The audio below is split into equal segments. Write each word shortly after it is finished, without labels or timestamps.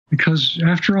Because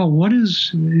after all, what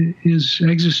is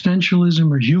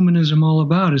existentialism or humanism all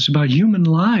about? It's about human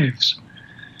lives,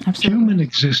 Absolutely. Human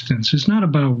existence. It's not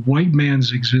about white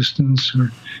man's existence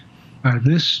or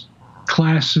this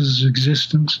class's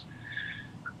existence.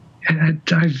 And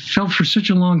I've felt for such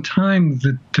a long time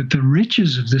that the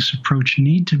riches of this approach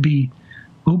need to be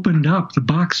opened up. The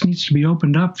box needs to be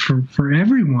opened up for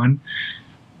everyone,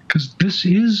 because this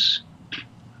is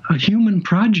a human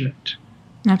project.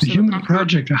 Absolutely. The human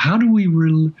project. How do we,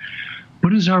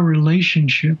 what is our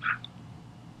relationship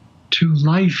to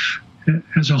life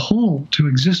as a whole, to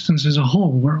existence as a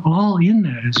whole? We're all in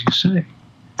that, as you say.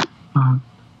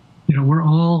 We're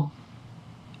all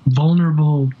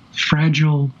vulnerable,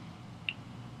 fragile,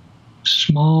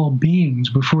 small beings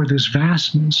before this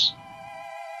vastness.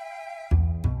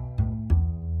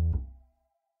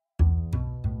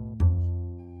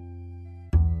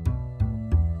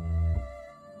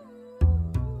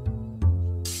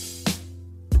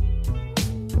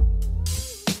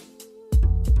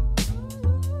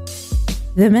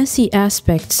 The messy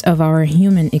aspects of our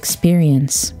human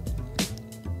experience,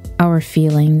 our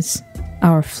feelings,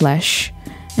 our flesh,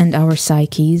 and our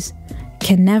psyches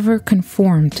can never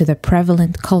conform to the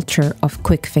prevalent culture of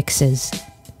quick fixes.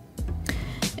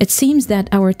 It seems that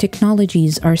our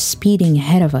technologies are speeding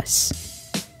ahead of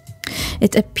us.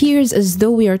 It appears as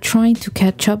though we are trying to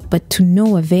catch up, but to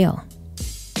no avail.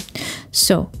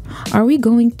 So, are we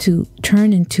going to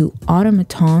turn into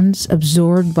automatons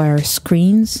absorbed by our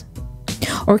screens?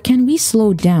 Or can we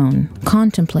slow down,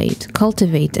 contemplate,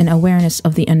 cultivate an awareness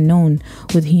of the unknown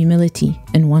with humility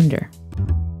and wonder?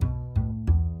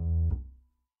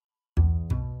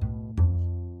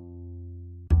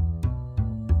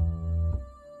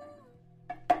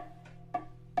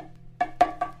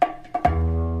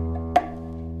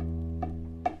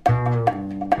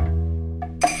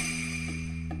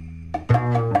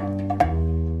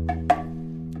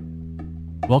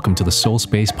 Welcome to the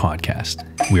Soulspace podcast.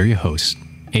 We're your hosts,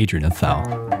 Adrian and Thal.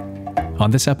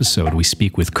 On this episode, we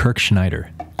speak with Kirk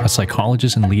Schneider, a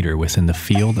psychologist and leader within the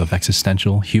field of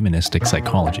existential-humanistic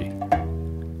psychology.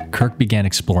 Kirk began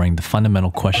exploring the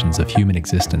fundamental questions of human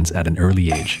existence at an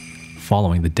early age,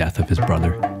 following the death of his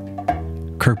brother.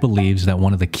 Kirk believes that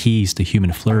one of the keys to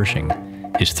human flourishing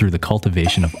is through the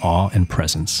cultivation of awe and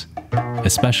presence,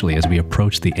 especially as we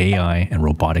approach the AI and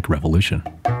robotic revolution.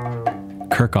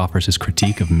 Kirk offers his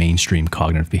critique of mainstream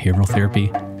cognitive behavioral therapy,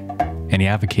 and he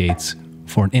advocates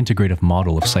for an integrative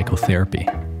model of psychotherapy,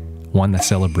 one that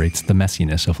celebrates the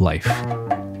messiness of life.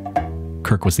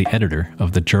 Kirk was the editor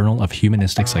of the Journal of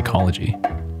Humanistic Psychology,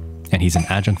 and he's an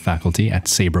adjunct faculty at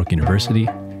Saybrook University,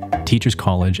 Teachers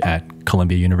College at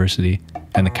Columbia University,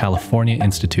 and the California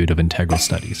Institute of Integral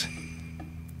Studies.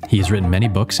 He has written many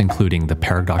books, including The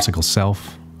Paradoxical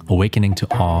Self, Awakening to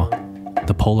Awe,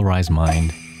 The Polarized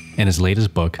Mind, and his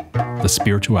latest book, The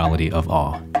Spirituality of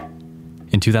Awe.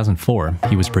 In 2004,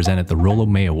 he was presented the Rollo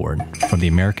May Award from the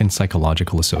American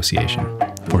Psychological Association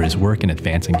for his work in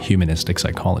advancing humanistic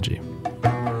psychology.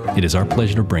 It is our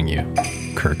pleasure to bring you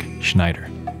Kirk Schneider.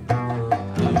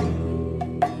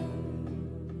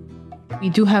 We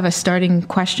do have a starting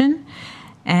question,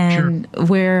 and Sure.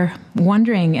 We're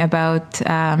wondering about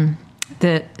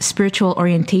the spiritual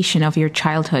orientation of your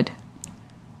childhood.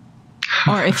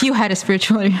 Or if you had a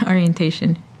spiritual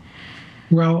orientation.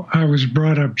 Well, I was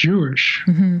brought up Jewish.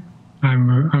 Mm-hmm.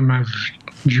 I'm of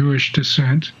Jewish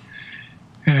descent.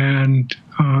 And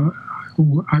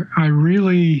I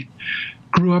really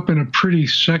grew up in a pretty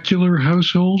secular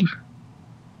household.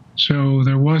 So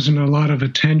there wasn't a lot of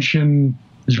attention,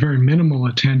 there's very minimal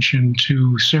attention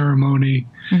to ceremony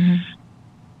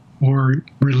or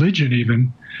religion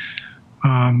even.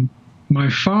 My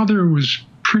father was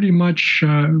pretty much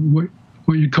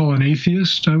what you'd call an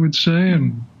atheist, I would say,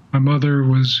 and my mother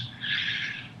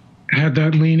had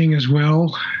that leaning as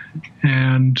well,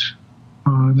 and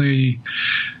they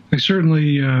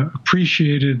certainly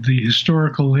appreciated the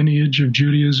historical lineage of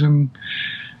Judaism,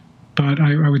 but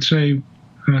I would say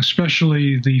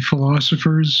especially the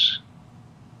philosophers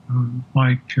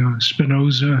like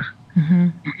Spinoza,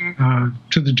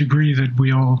 to the degree that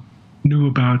we all knew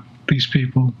about these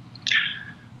people.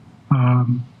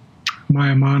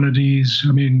 Maimonides,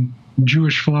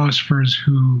 Jewish philosophers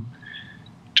who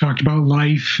talked about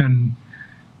life and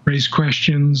raised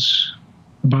questions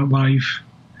about life.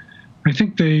 I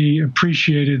think they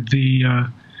appreciated the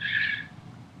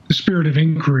spirit of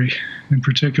inquiry in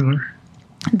particular.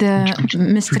 The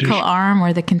mystical tradition. arm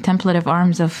or the contemplative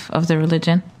arms of the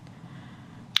religion?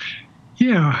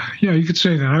 Yeah, you could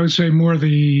say that. I would say more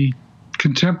the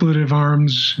contemplative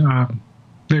arms.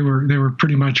 They were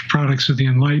pretty much products of the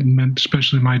Enlightenment,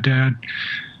 especially my dad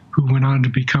who went on to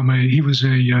become he was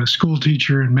a school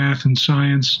teacher in math and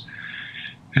science,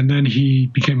 and then he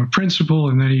became a principal,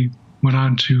 and then he went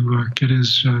on to get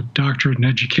his doctorate in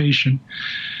education.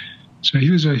 So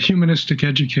he was a humanistic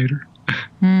educator,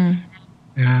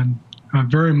 and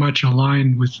very much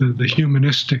aligned with the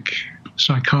humanistic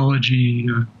psychology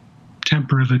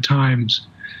temper of the times.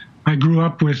 I grew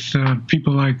up with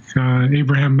people like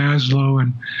Abraham Maslow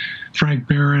and Frank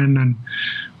Barron and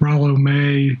Rollo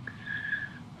May,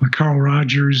 Carl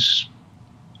Rogers,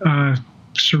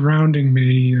 surrounding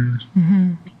me,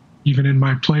 even in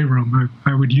my playroom.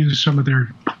 I would use some of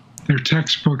their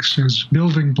textbooks as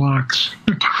building blocks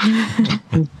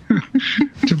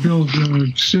to build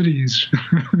cities.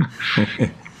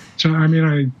 So, I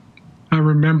mean, I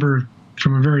remember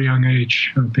from a very young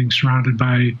age being surrounded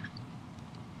by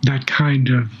that kind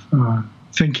of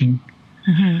thinking.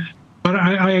 But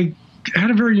I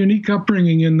had a very unique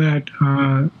upbringing in that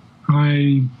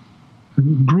I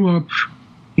grew up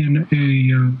in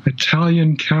a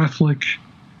Italian Catholic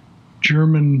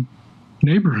German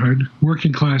neighborhood,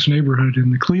 working class neighborhood in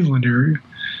the Cleveland area.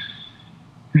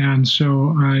 And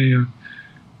so I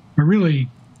really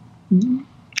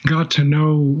got to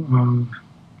know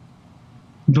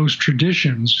those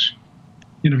traditions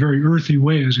in a very earthy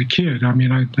way as a kid. I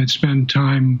mean, I'd spend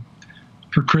time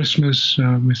for Christmas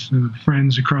with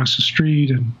friends across the street,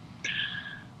 and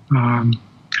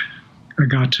I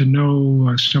got to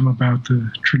know some about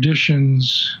the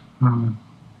traditions,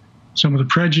 some of the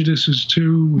prejudices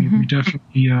too. We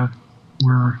definitely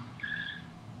were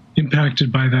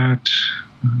impacted by that.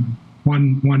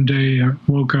 One day I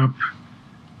woke up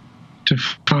to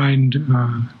find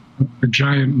a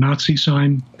giant Nazi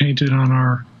sign painted on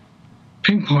our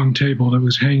ping pong table that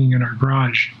was hanging in our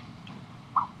garage.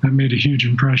 That made a huge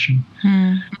impression.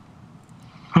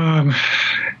 And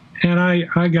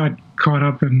I got caught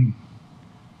up in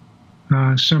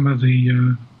some of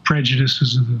the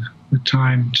prejudices of the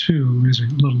time too, as a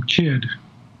little kid,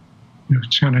 you know,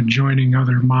 kind of joining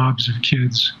other mobs of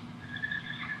kids.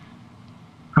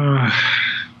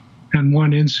 And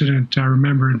one incident I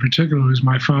remember in particular was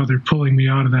my father pulling me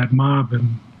out of that mob,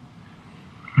 and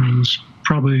it was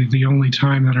probably the only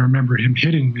time that I remember him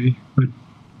hitting me, but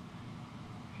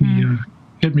he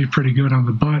hit me pretty good on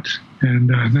the butt, and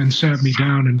then sat me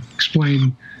down and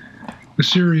explained the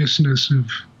seriousness of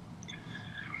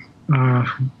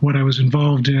what I was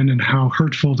involved in and how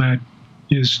hurtful that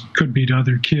could be to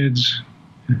other kids.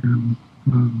 And,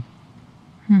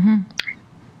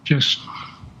 just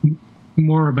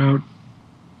more about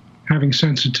having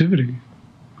sensitivity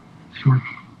for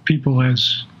people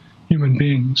as human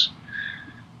beings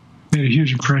made a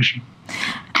huge impression.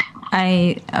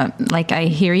 I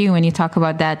hear you when you talk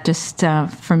about that. Just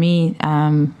for me,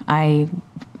 I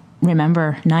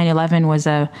remember 9/11 was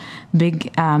a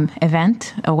big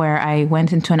event where I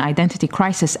went into an identity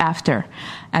crisis after,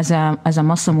 as a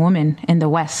Muslim woman in the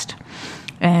West,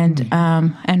 and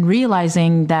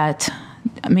realizing that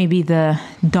maybe the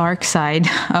dark side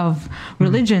of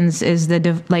religions is the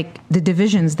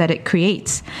divisions that it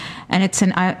creates. And it's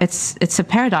a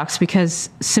paradox, because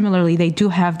similarly they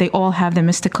all have the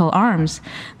mystical arms,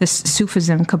 the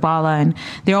Sufism, Kabbalah, and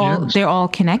they're all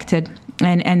connected,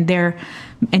 and they're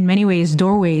in many ways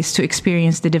doorways to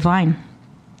experience the divine.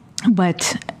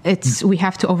 But we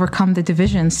have to overcome the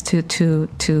divisions to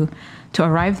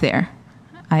arrive there.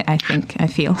 I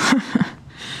feel.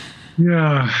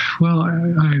 Yeah, well,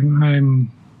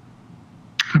 I'm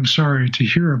sorry to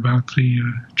hear about the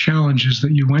challenges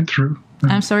that you went through.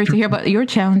 I'm sorry to hear about your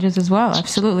challenges as well.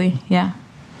 Absolutely, yeah.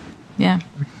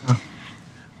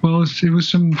 Well, it was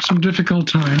some difficult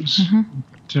times.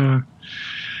 But,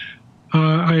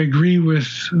 I agree with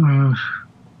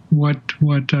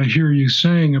what I hear you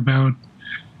saying about.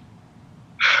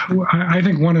 I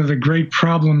think one of the great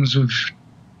problems of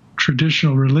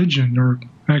traditional religion, or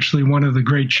actually one of the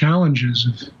great challenges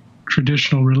of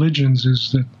traditional religions,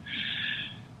 is that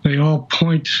they all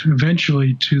point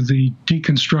eventually to the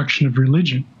deconstruction of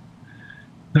religion.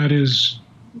 That is,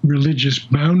 religious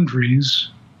boundaries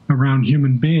around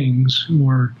human beings,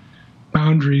 or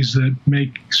boundaries that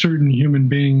make certain human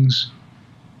beings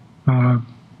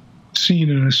seen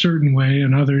in a certain way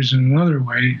and others in another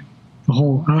way. The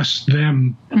whole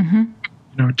us-them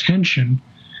tension.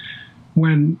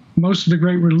 When most of the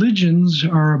great religions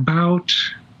are about,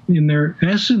 in their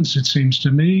essence, it seems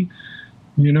to me,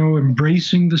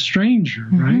 embracing the stranger,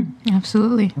 right?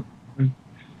 Absolutely.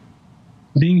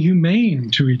 Being humane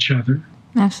to each other.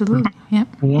 Absolutely, yep.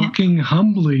 Walking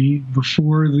humbly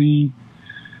before the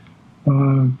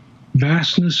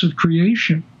vastness of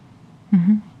creation.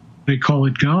 They call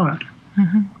it God.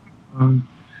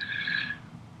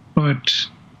 but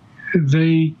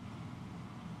they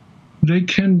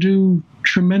can do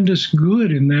tremendous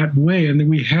good in that way. And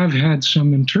we have had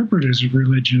some interpreters of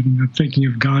religion. I'm thinking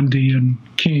of Gandhi and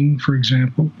King, for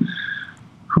example,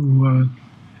 who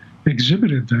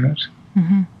exhibited that.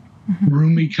 Mm-hmm. Mm-hmm.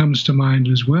 Rumi comes to mind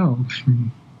as well,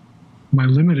 from my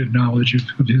limited knowledge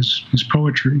of his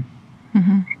poetry,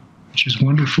 mm-hmm. which is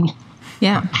wonderful.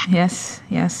 Yeah, yes.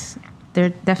 There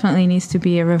definitely needs to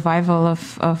be a revival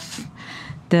of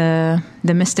the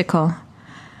mystical.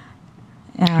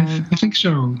 I think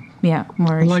so. Yeah,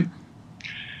 more.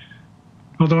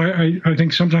 Although I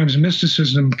think sometimes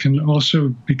mysticism can also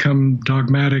become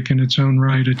dogmatic in its own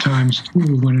right at times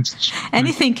too. When it's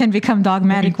anything can become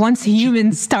dogmatic once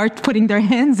humans start putting their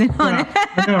hands in on it.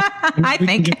 I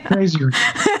think get crazier.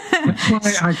 That's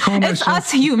why I call myself. It's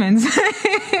us humans.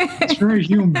 It's very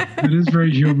human. It is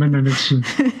very human, and it's a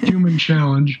human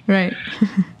challenge. Right.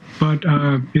 But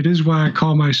it is why I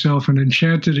call myself an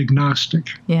enchanted agnostic.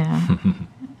 Yeah.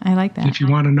 I like that. If you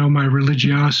want to know my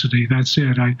religiosity, that's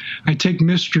it. I take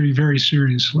mystery very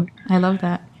seriously. I love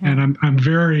that. Yeah. And I'm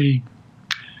very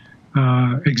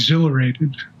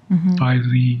exhilarated mm-hmm. by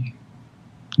the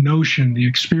notion, the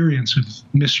experience of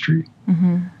mystery.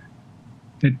 Mm-hmm.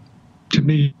 To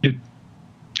me, it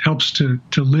helps to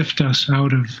lift us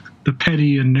out of the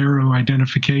petty and narrow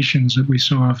identifications that we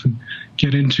so often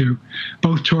get into,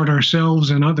 both toward ourselves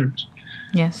and others.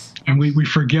 Yes. And we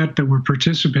forget that we're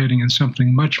participating in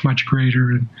something much, much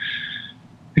greater and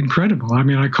incredible. I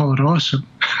mean, I call it awesome,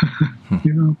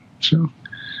 so.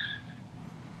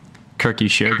 Kirk, you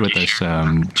shared with us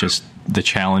just the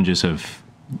challenges of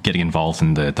getting involved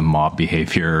in the mob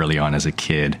behavior early on as a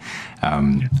kid.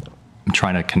 I'm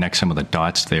trying to connect some of the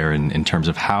dots there in terms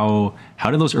of how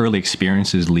do those early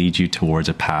experiences lead you towards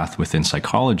a path within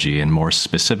psychology, and more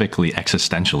specifically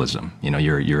existentialism?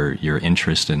 Your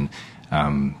interest in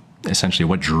essentially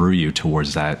what drew you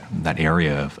towards that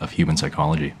area of human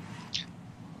psychology.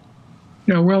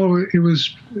 Yeah, well, it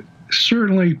was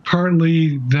certainly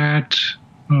partly that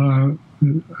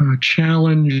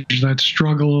challenge, that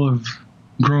struggle of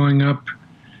growing up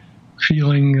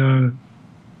feeling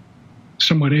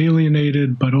somewhat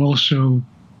alienated, but also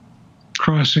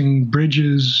crossing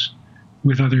bridges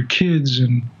with other kids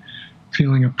and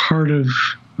feeling a part of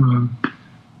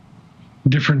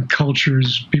different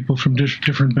cultures, people from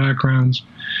different backgrounds,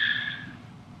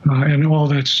 and all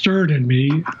that stirred in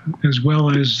me, as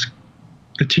well as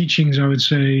the teachings, I would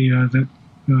say, that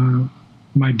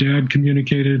my dad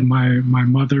communicated. My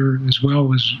mother as well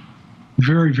was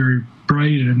very, very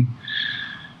bright and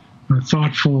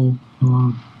thoughtful,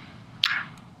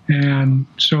 and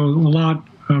so a lot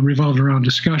revolved around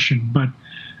discussion. But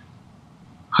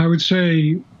I would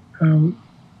say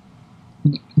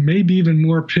maybe even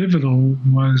more pivotal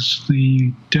was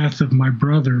the death of my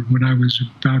brother when I was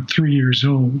about 3 years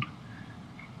old.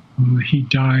 He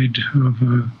died of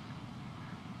a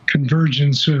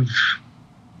convergence of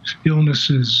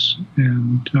illnesses,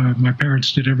 and my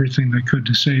parents did everything they could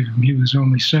to save him. He was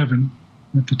only 7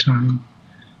 at the time.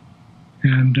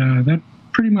 And that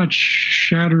pretty much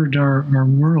shattered our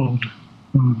world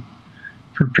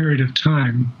for a period of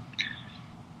time.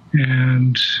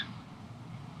 And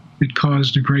it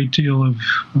caused a great deal of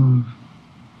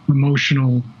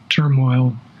emotional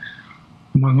turmoil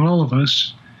among all of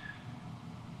us.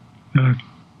 I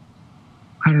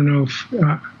don't know if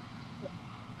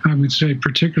I would say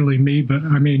particularly me, but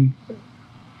I mean,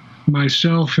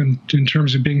 myself, in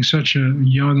terms of being such a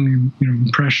young,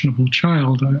 impressionable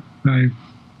child, I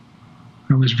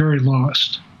was very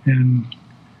lost and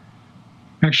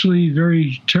actually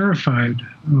very terrified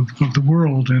of the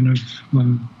world and of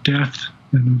death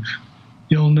and of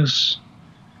illness.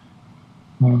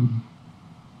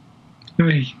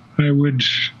 I would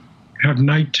have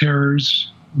night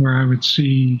terrors where I would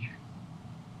see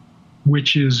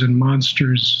witches and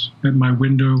monsters at my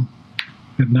window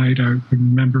at night. I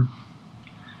remember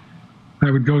I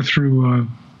would go through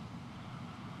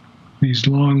these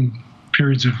long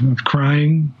periods of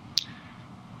crying,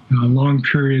 long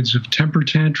periods of temper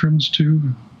tantrums too.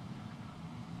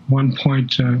 One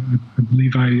point, I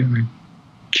believe I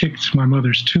kicked my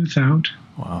mother's tooth out.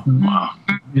 Wow.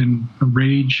 In a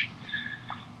rage.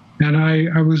 And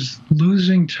I was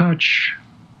losing touch,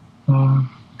 with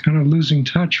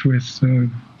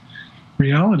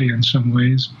reality in some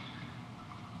ways.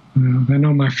 I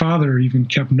know my father even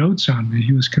kept notes on me.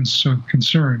 He was so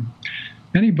concerned.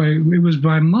 Anyway, it was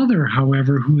my mother,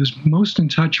 however, who was most in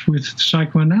touch with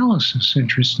psychoanalysis,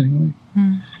 interestingly.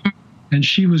 Mm. And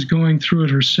she was going through it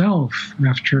herself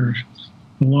after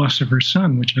the loss of her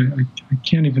son, which I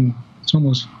can't even, it's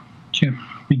almost can't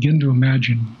begin to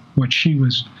imagine what she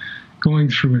was going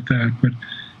through with that, but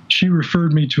she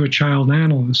referred me to a child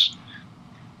analyst.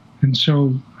 And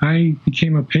so I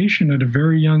became a patient at a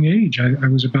very young age. I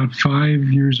was about 5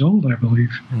 years old, I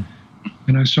believe.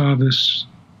 And I saw this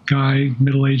guy,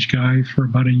 middle-aged guy, for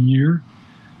about a year.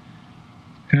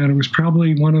 And it was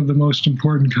probably one of the most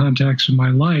important contacts in my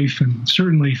life, and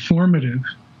certainly formative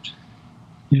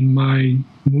in my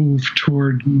move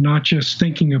toward not just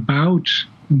thinking about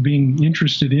and being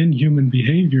interested in human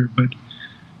behavior, but,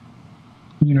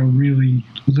 you know, really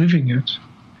living it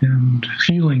and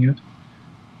feeling it.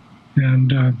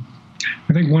 And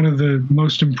I think one of the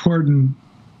most important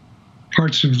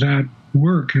parts of that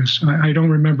work is, I don't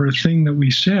remember a thing that we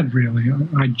said, really.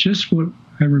 What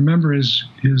I remember is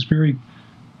his very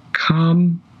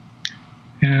calm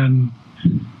and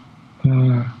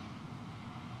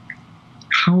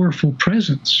powerful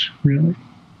presence, really.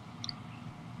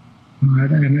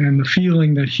 And the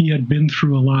feeling that he had been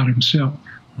through a lot himself.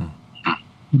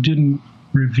 He didn't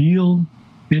reveal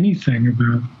anything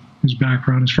about his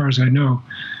background, as far as I know,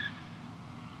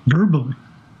 verbally.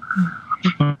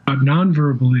 But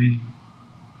non-verbally,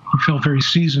 he felt very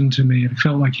seasoned to me. It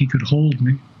felt like he could hold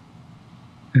me.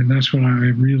 And that's what I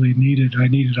really needed. I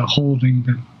needed a holding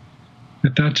that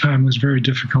at that time was very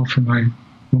difficult for my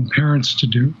own parents to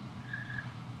do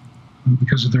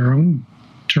because of their own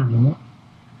turmoil.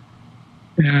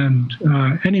 And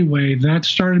anyway, that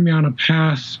started me on a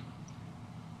path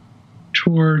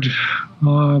toward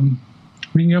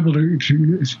being able to,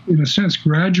 in a sense,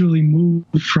 gradually move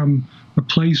from a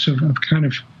place of kind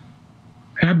of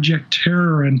abject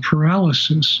terror and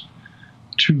paralysis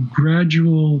to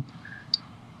gradual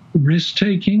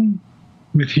risk-taking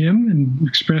with him and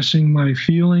expressing my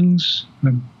feelings,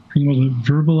 being able to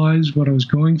verbalize what I was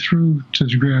going through to the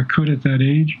degree I could at that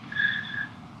age,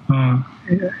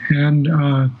 and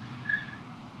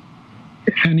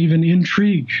even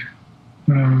intrigue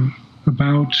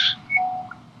about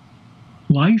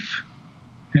life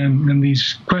and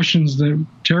these questions that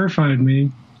terrified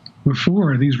me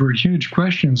before. These were huge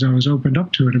questions I was opened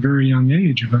up to at a very young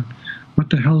age about what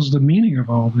the hell's the meaning of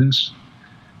all this?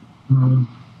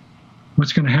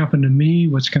 What's going to happen to me?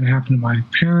 What's going to happen to my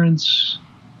parents?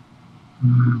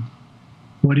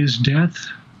 What is death?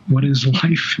 What is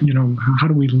life? You know, how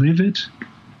do we live it?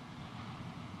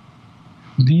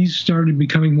 These started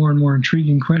becoming more and more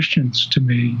intriguing questions to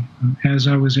me as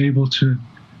I was able to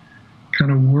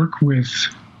kind of work with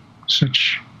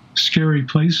such scary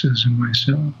places in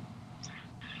myself.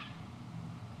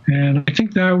 And I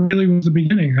think that really was the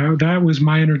beginning. That was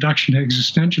my introduction to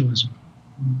existentialism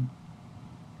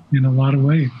in a lot of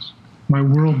ways. My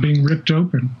world being ripped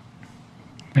open.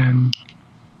 And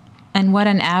what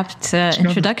an apt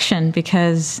introduction,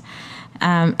 because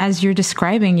as you're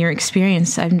describing your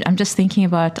experience, I'm just thinking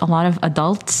about a lot of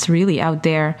adults really out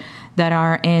there that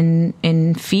are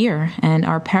in fear and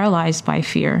are paralyzed by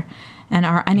fear and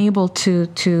are unable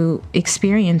to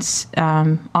experience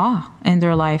awe in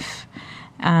their life,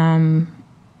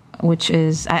 which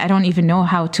is, I don't even know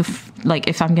how to,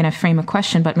 if I'm going to frame a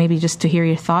question, but maybe just to hear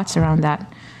your thoughts around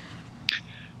that.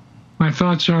 My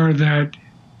thoughts are that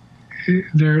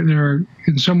there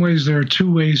in some ways, there are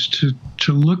two ways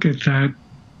to look at that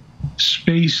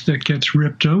space that gets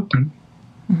ripped open.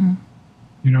 Mm-hmm.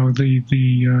 You know, the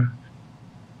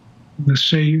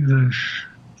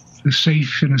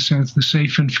safe, in a sense, the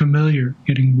safe and familiar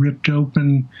getting ripped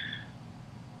open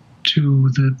to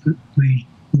the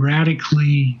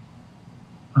radically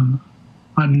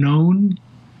unknown,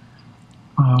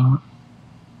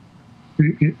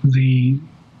 the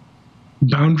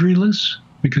boundaryless,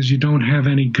 because you don't have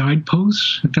any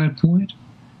guideposts at that point.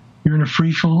 You're in a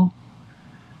free fall.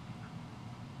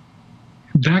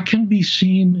 That can be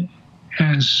seen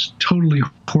as totally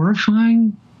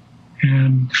horrifying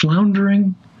and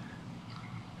floundering.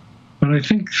 But I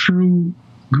think through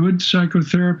good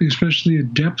psychotherapy, especially a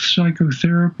depth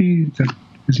psychotherapy that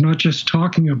is not just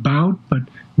talking about, but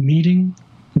meeting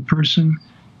the person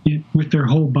with their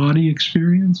whole body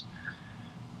experience,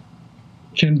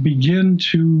 can begin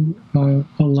to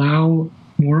allow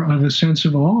more of a sense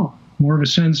of awe, more of a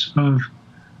sense of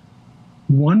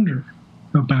wonder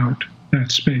about that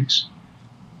space.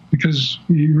 Because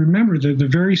you remember that the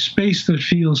very space that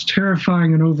feels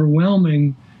terrifying and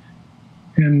overwhelming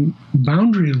and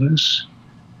boundaryless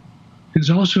is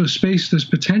also a space that's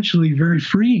potentially very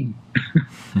freeing,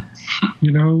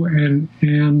 you know, and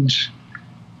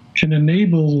can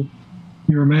enable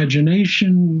your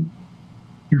imagination,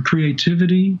 your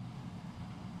creativity,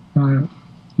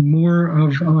 more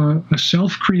of a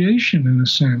self-creation in a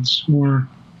sense, or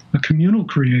a communal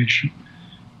creation.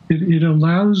 It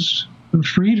allows the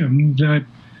freedom that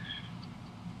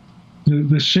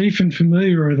the safe and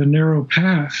familiar or the narrow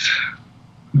path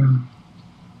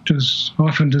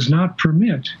often does not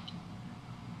permit.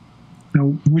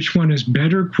 Now, which one is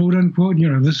better, quote unquote?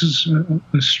 This is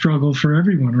a struggle for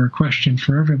everyone, or a question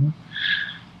for everyone.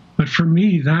 But for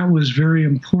me, that was very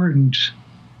important.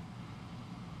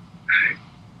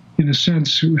 In a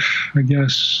sense, I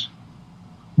guess,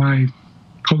 my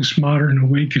postmodern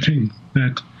awakening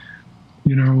that,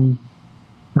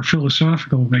 or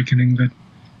philosophical awakening that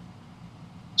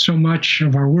so much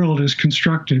of our world is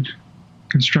constructed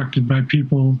by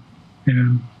people,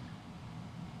 and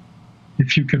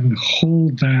if you can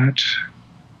hold that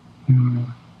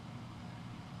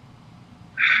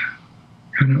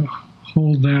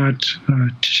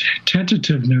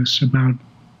tentativeness about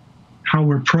how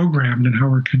we're programmed and how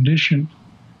we're conditioned,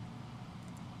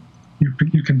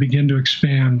 you can begin to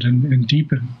expand and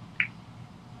deepen.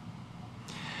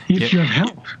 If you have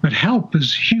help, but help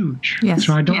is huge. Yes.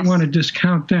 So I don't want to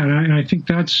discount that. And I think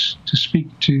that's to speak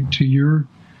to your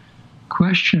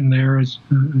question there,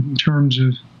 in terms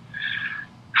of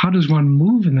how does one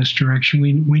move in this direction.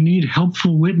 We need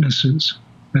helpful witnesses,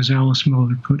 as Alice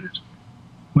Miller put it,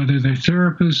 whether they're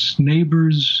therapists,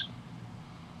 neighbors,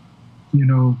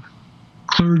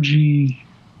 clergy,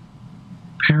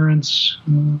 parents,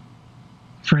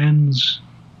 friends,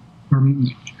 or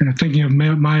thinking of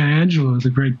Maya Angelou, the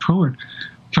great poet,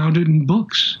 found it in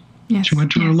books. Yes. She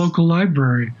went to her local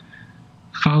library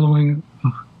following a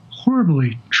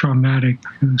horribly traumatic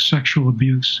sexual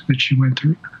abuse that she went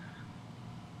through.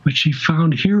 But she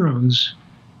found heroes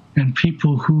and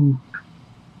people who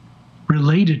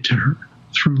related to her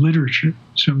through literature.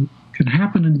 So it can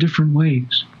happen in different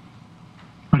ways.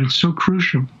 But it's so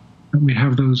crucial that we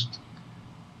have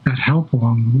that help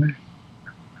along the way.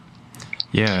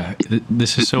 Yeah,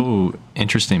 this is so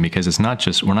interesting because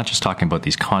we're not just talking about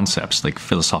these concepts, like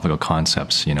philosophical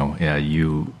concepts.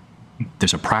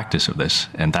 There's a practice of this,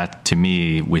 and that, to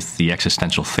me, with the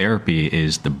existential therapy,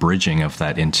 is the bridging of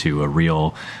that into a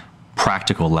real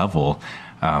practical level.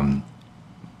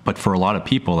 But for a lot of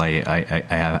people, I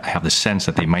have the sense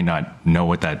that they might not know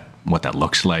what that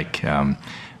looks like.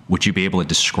 Would you be able to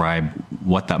describe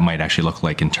what that might actually look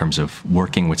like in terms of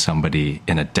working with somebody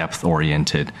in a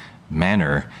depth-oriented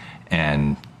manner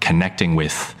and connecting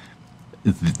with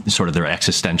sort of their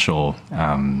existential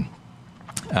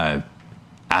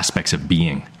aspects of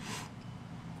being?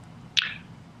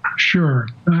 Sure.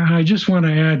 I just want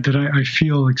to add that I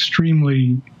feel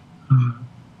extremely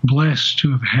blessed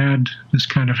to have had this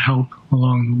kind of help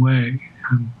along the way.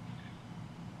 And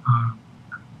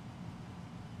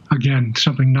again,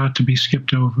 something not to be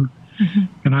skipped over. Mm-hmm.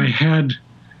 And I had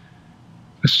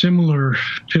a similar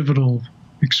pivotal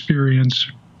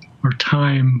experience or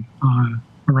time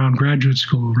around graduate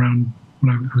school, around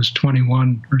when I was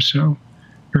 21 or so,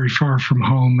 very far from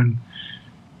home, and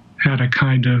had a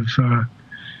kind of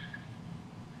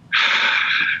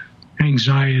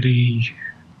anxiety,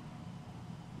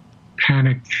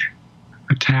 panic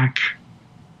attack,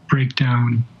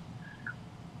 breakdown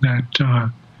that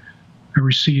I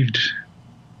received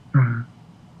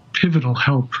pivotal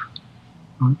help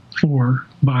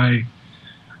by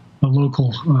a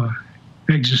local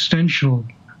existential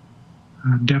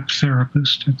depth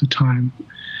therapist at the time.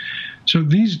 So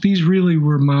these really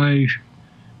were my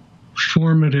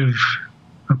formative,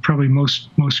 probably most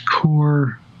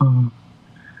core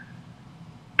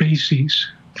bases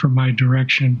for my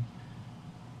direction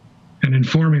and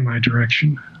informing my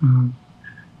direction.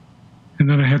 And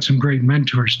then I had some great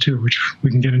mentors too, which we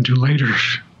can get into later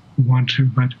if we want to.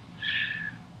 But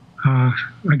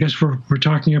I guess we're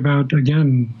talking about,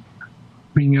 again,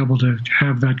 being able to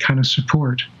have that kind of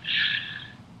support.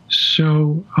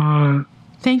 So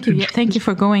thank you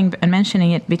for going and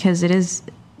mentioning it, because it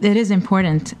is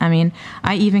important. I mean,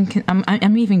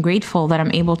 I'm even grateful that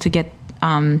I'm able to get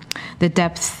the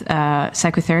depth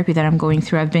psychotherapy that I'm going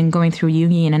through. I've been going through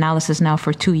Jungian analysis now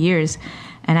for 2 years,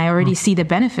 and I already see the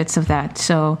benefits of that.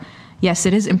 So yes,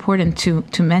 it is important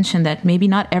to mention that maybe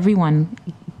not everyone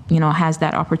has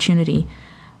that opportunity.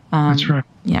 That's right.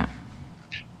 Yeah.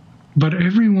 But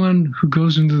everyone who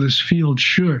goes into this field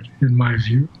should, in my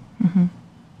view. Mm-hmm.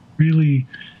 Really,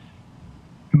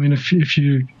 I mean, if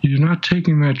you're not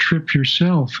taking that trip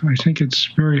yourself, I think it's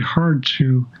very hard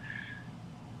to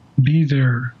be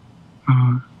there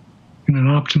in an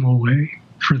optimal way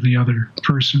for the other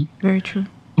person. Very true.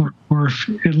 Or if,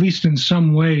 at least in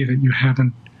some way that you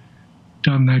haven't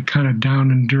done that kind of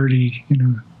down and dirty,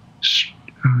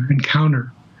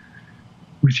 encounter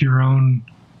with your own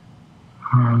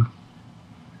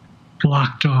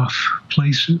blocked off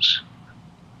places.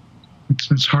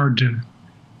 It's hard to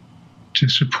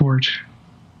support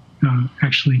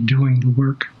actually doing the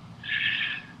work.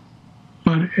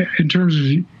 But in terms of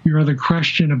your other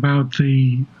question about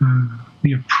the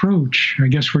approach, I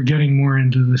guess we're getting more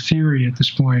into the theory at this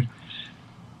point.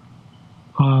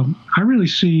 I really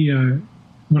see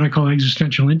what I call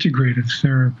existential integrative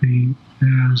therapy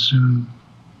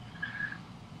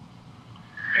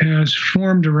as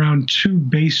formed around two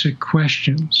basic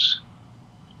questions.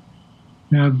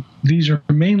 Now, these are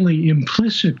mainly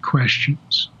implicit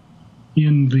questions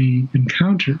in the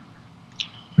encounter,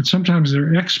 but sometimes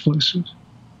they're explicit.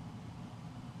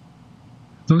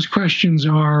 Those questions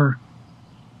are,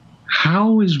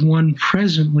 how is one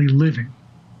presently living?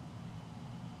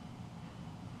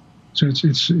 So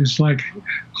it's like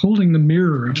holding the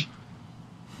mirror up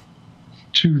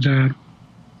to that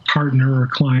partner or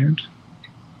client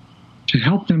to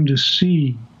help them to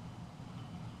see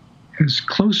as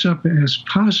close up as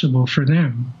possible for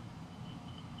them,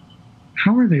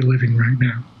 how are they living right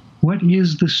now? What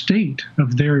is the state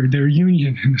of their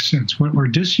union, in a sense, or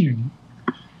disunion?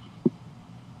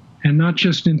 And not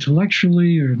just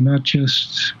intellectually or not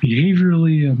just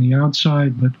behaviorally on the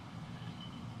outside, but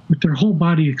with their whole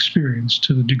body experience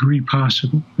to the degree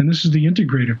possible. And this is the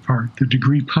integrative part, the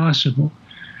degree possible.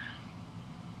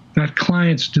 That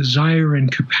client's desire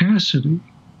and capacity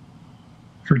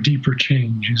for deeper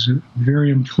change is a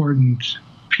very important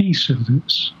piece of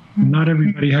this. And not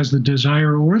everybody has the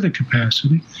desire or the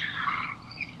capacity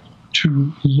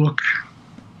to look,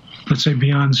 let's say,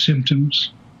 beyond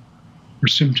symptoms or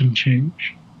symptom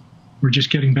change, or just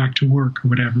getting back to work or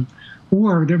whatever.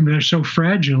 Or they're so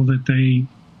fragile that they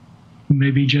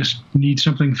maybe just need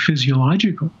something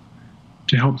physiological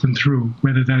to help them through,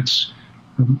 whether that's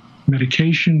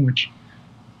medication, which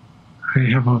I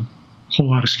have a whole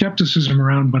lot of skepticism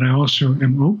around, but I also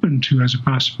am open to as a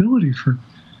possibility for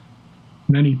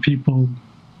many people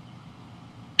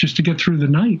just to get through the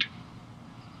night,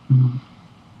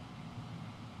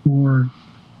 or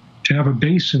to have a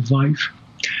base of life.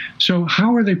 So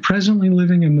how are they presently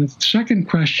living? And the second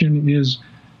question is,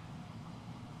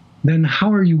 then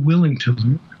how are you willing to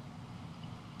live?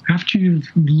 After you've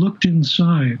looked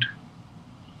inside,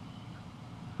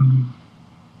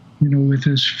 with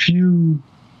as few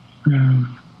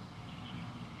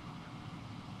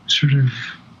sort of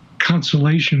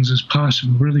consolations as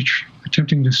possible, really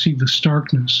attempting to see the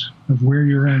starkness of where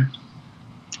you're at.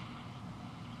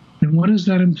 And what does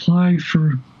that imply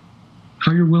for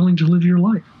how you're willing to live your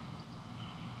life?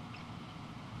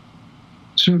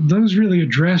 So those really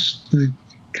address the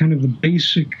kind of the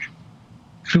basic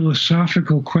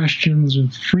philosophical questions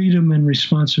of freedom and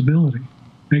responsibility,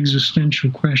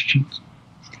 existential questions.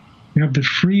 You have the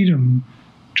freedom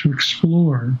to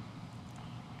explore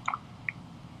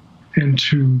and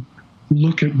to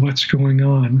look at what's going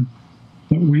on,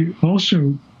 but we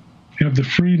also have the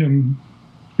freedom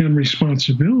and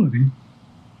responsibility,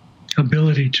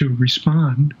 ability to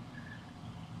respond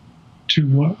to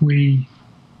what we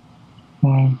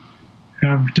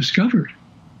have discovered.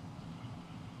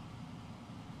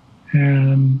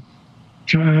 And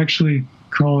so I actually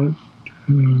call it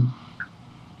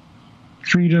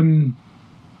freedom,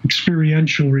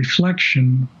 experiential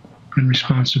reflection, and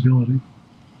responsibility.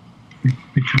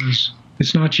 Because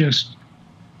it's not just,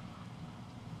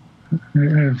 I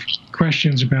have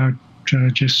questions about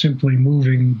just simply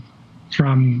moving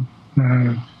from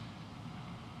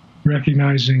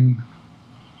recognizing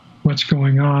what's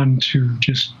going on to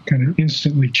just kind of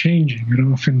instantly changing. It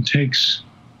often takes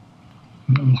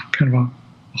kind of a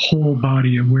whole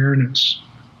body awareness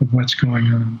of what's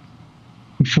going on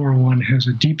before one has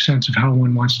a deep sense of how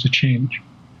one wants to change,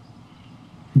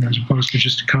 as opposed to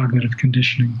just a cognitive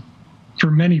conditioning. For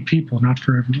many people, not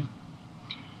for everyone.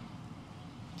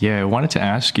 Yeah, I wanted to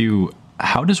ask you,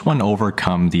 how does one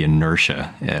overcome the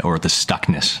inertia or the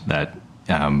stuckness that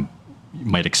you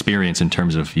might experience in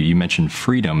terms of, you mentioned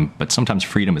freedom, but sometimes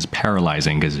freedom is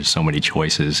paralyzing because there's so many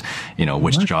choices.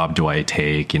 Which job do I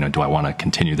take? Do I want to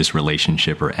continue this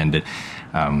relationship or end it?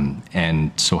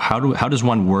 And so how does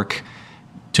one work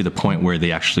to the point where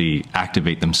they actually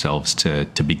activate themselves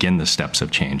to begin the steps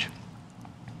of change?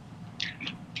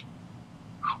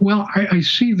 Well, I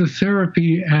see the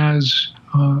therapy as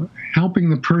helping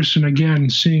the person, again,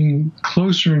 seeing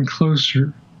closer and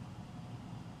closer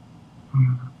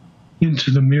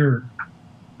into the mirror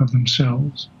of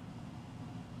themselves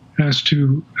as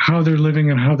to how they're living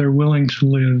and how they're willing to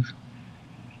live.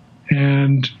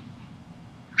 And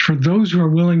for those who are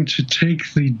willing to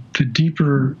take the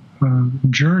deeper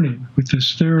journey with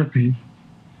this therapy,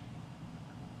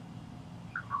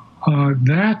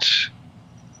 that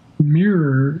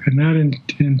mirror and that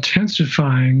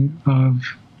intensifying of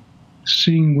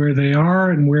seeing where they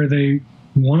are and where they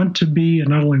want to be, and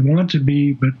not only want to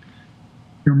be, but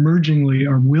emergingly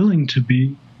are willing to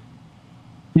be,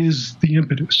 is the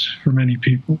impetus for many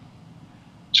people.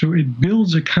 So it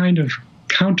builds a kind of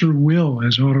counter will,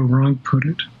 as Otto Rank put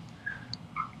it,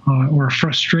 or a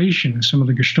frustration, as some of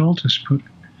the Gestaltists put it.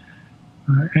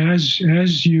 As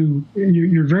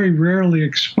you're very rarely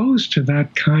exposed to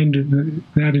that kind of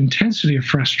that intensity of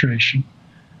frustration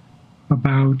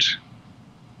about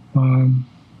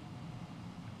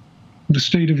the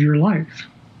state of your life,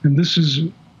 and this is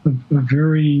a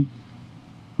very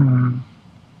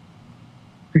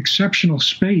exceptional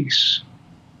space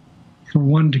for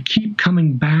one to keep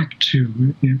coming back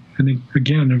to, and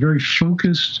again, a very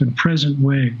focused and present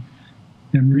way,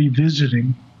 and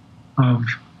revisiting of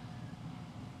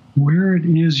where it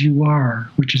is you are,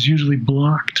 which is usually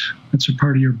blocked. That's a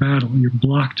part of your battle. You're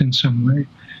blocked in some way.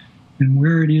 And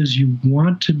where it is you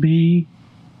want to be,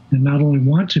 and not only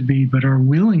want to be, but are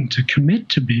willing to commit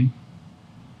to be.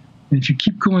 And if you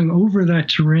keep going over that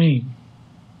terrain,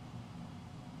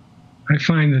 I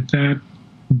find that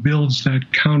builds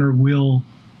that counter will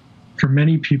for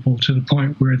many people to the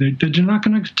point where they're not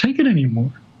going to take it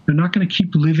anymore. They're not going to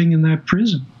keep living in that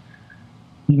prison.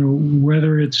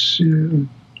 Whether it's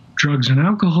drugs and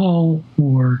alcohol,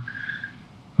 or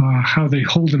how they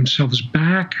hold themselves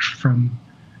back from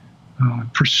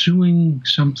pursuing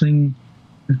something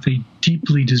that they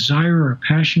deeply desire or are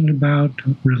passionate about,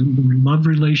 a love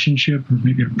relationship, or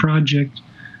maybe a project,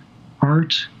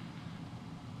 art,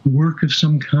 work of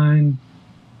some kind.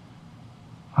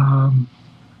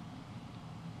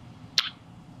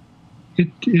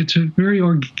 It's a very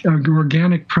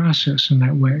organic process in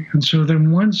that way. And so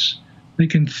then once they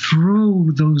can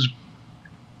throw those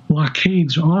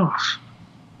blockades off,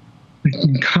 they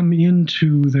can come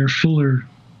into their fuller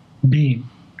being.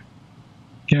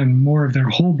 Again, more of their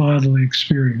whole bodily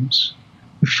experience,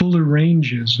 the fuller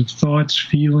ranges of thoughts,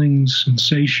 feelings,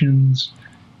 sensations,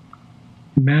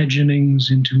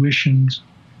 imaginings, intuitions,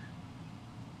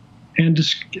 and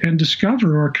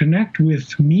discover or connect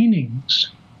with meanings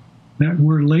that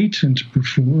were latent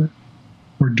before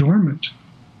or dormant,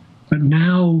 but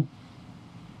now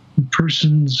the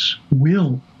person's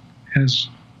will has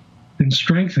been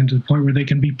strengthened to the point where they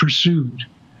can be pursued.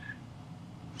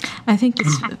 I think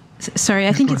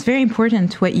it's very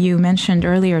important what you mentioned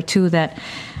earlier too, that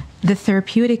the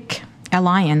therapeutic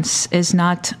alliance is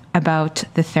not about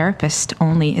the therapist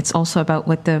only. It's also about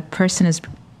what the person is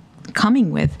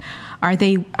coming with. Are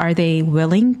they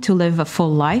willing to live a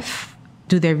full life?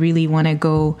 Do they really want to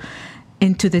go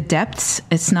into the depths?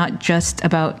 It's not just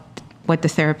about what the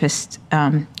therapist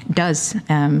does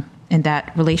in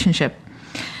that relationship.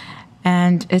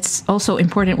 And it's also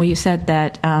important what you said,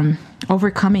 that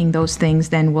overcoming those things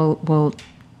then will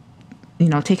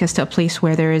take us to a place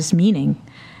where there is meaning,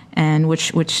 and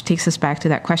which takes us back to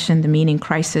that question, the meaning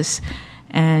crisis.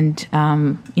 And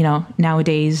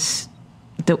nowadays,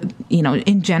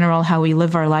 in general, how we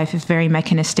live our life is very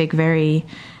mechanistic, very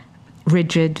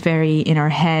rigid, very in our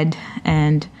head.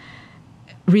 And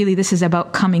really, this is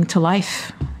about coming to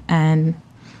life. And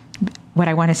what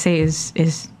I want to say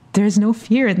is there's no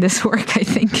fear in this work, I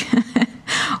think.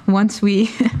 Once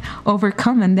we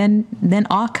overcome, and then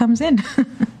awe comes in.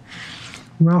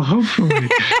 Well, hopefully.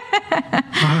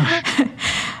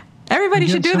 Everybody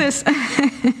should do this.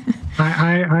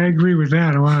 I agree with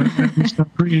that. A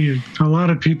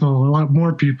lot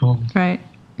more people right.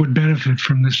 would benefit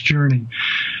from this journey.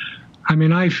 I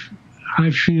mean, I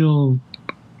feel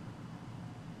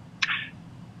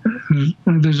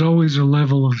there's always a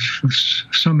level of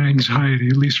some anxiety,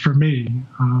 at least for me.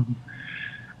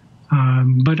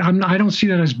 But I don't see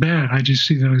that as bad. I just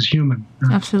see that as human.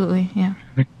 Absolutely, yeah.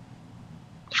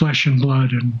 Flesh and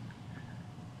blood, and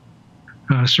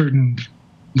a certain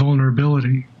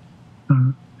vulnerability,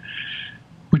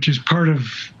 which is part of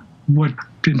what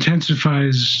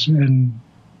intensifies and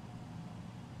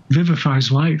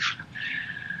vivifies life.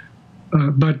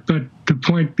 But the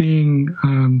point being,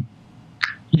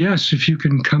 yes, if you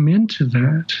can come into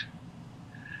that,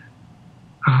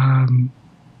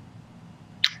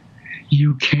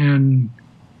 you can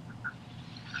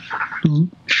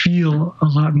feel a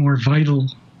lot more vital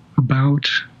about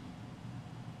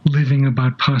living,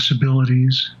 about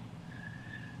possibilities,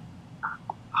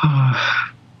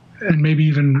 and maybe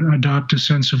even adopt a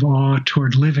sense of awe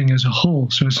toward living as a whole.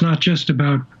 So it's not just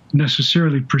about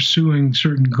necessarily pursuing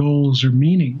certain goals or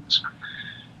meanings,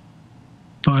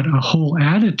 but a whole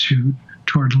attitude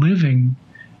toward living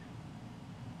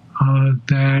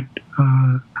that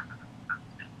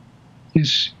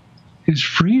is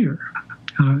freer.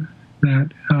 That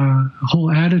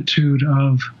whole attitude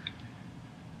of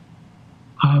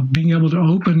being able to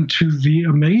open to the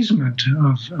amazement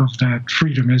of that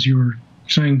freedom. As you were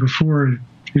saying before,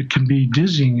 it can be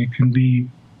dizzying, it can be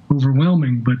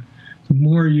overwhelming, but the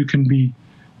more you can be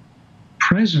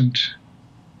present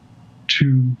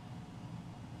to,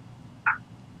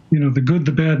 the good,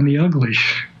 the bad, and the ugly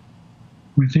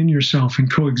within yourself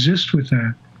and coexist with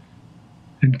that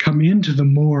and come into the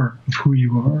more of who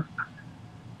you are,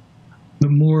 the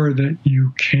more that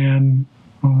you can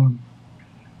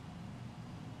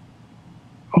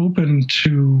open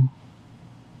to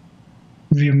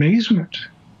the amazement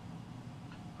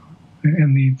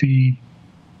and the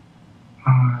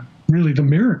really the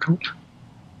miracle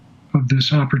of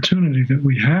this opportunity that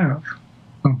we have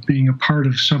of being a part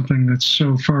of something that's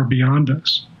so far beyond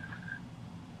us.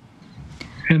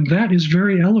 And that is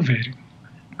very elevating.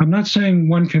 I'm not saying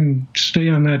one can stay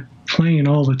on that plane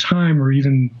all the time or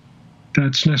even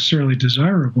that's necessarily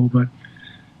desirable, but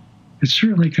it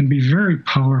certainly can be very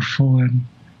powerful and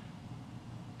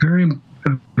very,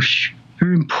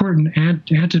 very important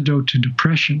antidote to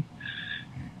depression.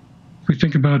 If we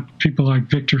think about people like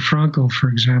Viktor Frankl, for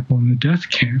example, in the death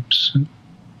camps,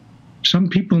 some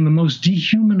people in the most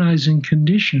dehumanizing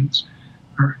conditions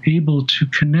are able to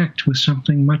connect with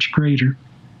something much greater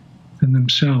than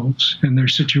themselves and their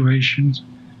situations,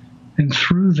 and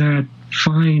through that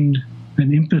find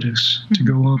an impetus to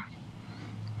go on.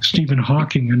 Stephen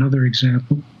Hawking, another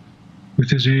example, with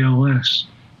his ALS,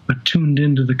 but tuned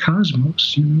into the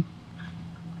cosmos,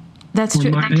 That's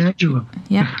true. Maya Angelou.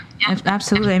 Yeah,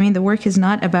 absolutely. I mean, the work is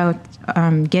not about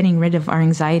getting rid of our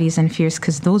anxieties and fears,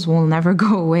 because those will never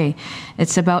go away.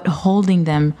 It's about holding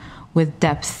them with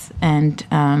depth and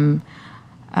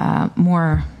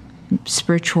more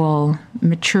spiritual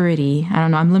maturity. I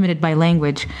don't know. I'm limited by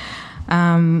language.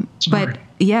 But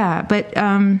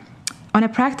on a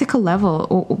practical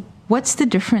level, what's the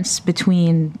difference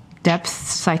between depth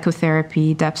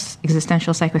psychotherapy, depth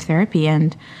existential psychotherapy,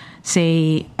 and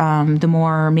say, the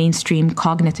more mainstream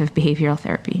cognitive behavioral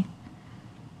therapy?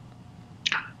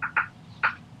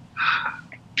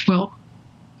 Well,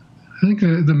 I think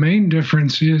the main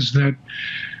difference is that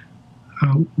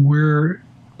we're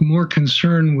more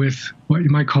concerned with what you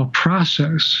might call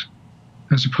process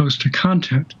as opposed to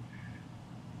content.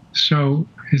 So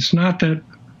it's not that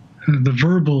the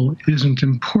verbal isn't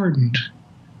important.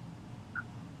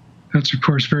 That's, of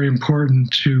course, very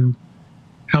important to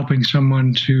helping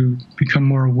someone to become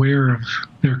more aware of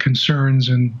their concerns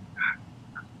and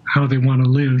how they want to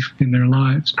live in their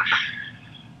lives.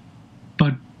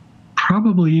 But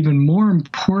probably even more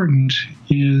important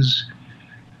is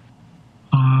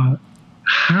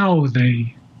how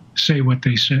they say what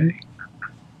they say,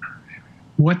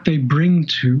 what they bring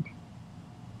to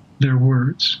their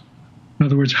words. In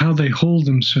other words, how they hold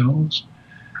themselves,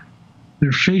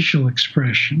 their facial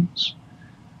expressions,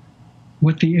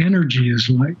 what the energy is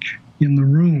like in the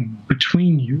room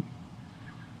between you.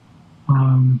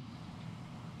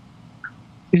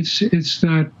 It's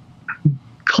that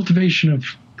cultivation of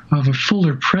a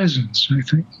fuller presence, I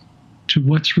think, to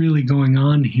what's really going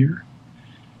on here,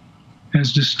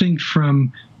 as distinct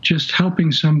from just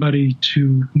helping somebody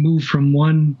to move from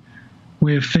one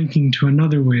way of thinking to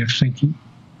another way of thinking,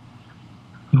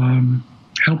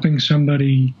 helping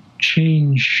somebody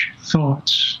change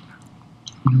thoughts,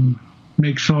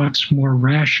 make thoughts more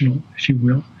rational, if you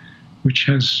will, which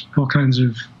has all kinds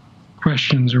of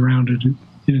questions around it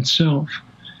in itself.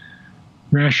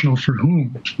 Rational for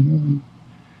whom?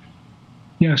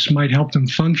 Yes, might help them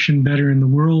function better in the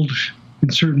world in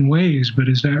certain ways, but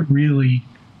is that really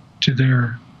to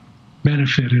their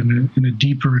benefit in a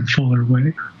deeper and fuller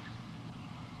way?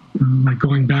 Like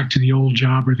going back to the old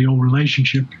job or the old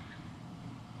relationship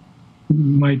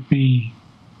might be,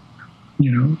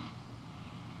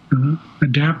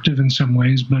 adaptive in some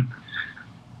ways, but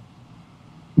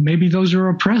maybe those are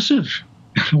oppressive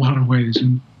in a lot of ways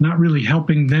and not really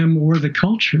helping them or the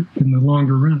culture in the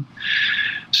longer run.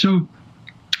 So,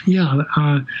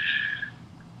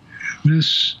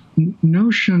 this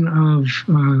notion of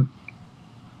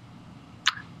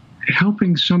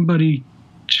helping somebody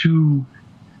to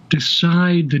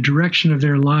decide the direction of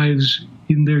their lives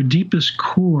in their deepest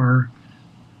core,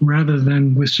 rather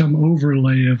than with some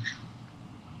overlay of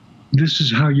this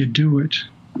is how you do it,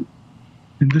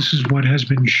 and this is what has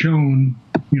been shown,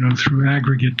 through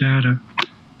aggregate data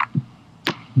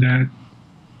that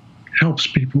helps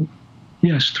people.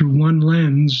 Yes, through one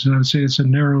lens, I would say it's a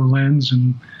narrow lens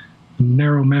and a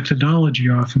narrow methodology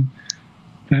often,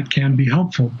 that can be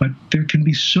helpful, but there can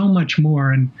be so much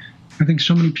more, and I think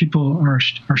so many people are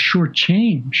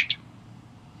shortchanged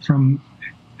from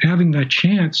having that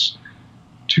chance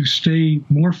to stay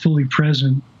more fully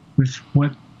present with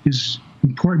what is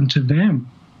important to them.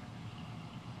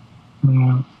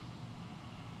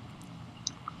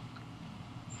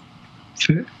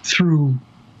 Through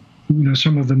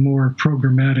some of the more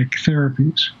programmatic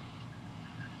therapies.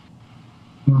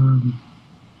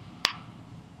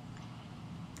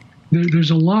 There's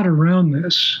a lot around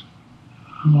this.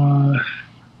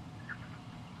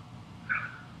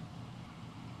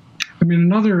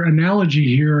 Another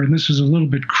analogy here, and this is a little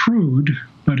bit crude,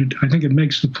 but I think it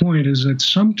makes the point, is that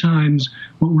sometimes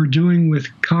what we're doing with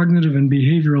cognitive and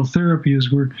behavioral therapy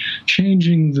is we're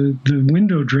changing the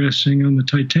window dressing on the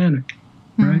Titanic,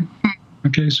 right?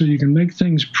 Okay, so you can make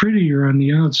things prettier on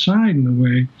the outside in a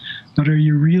way, but are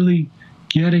you really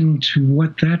getting to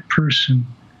what that person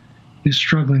is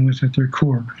struggling with at their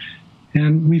core?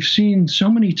 And we've seen so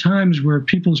many times where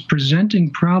people's presenting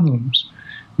problems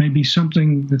may be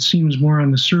something that seems more on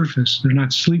the surface. They're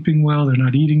not sleeping well, they're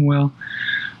not eating well.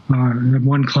 I had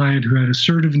one client who had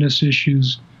assertiveness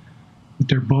issues with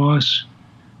their boss.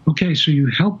 Okay, so you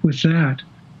help with that.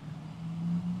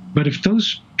 But if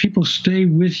those people stay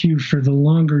with you for the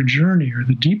longer journey or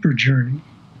the deeper journey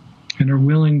and are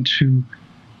willing to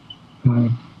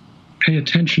pay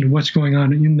attention to what's going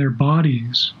on in their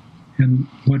bodies and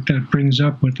what that brings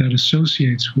up, what that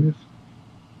associates with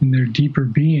in their deeper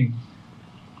being,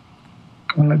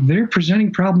 their presenting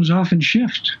problems often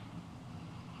shift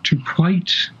to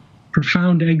quite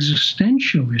profound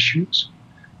existential issues.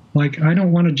 Like, I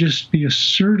don't want to just be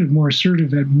more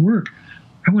assertive at work.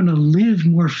 I want to live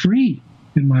more free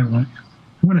in my life.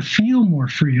 I want to feel more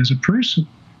free as a person.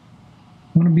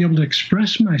 I want to be able to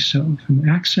express myself and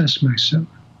access myself.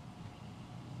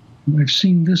 And I've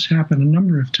seen this happen a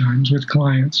number of times with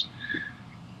clients.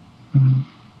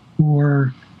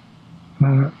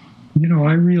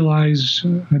 I realize,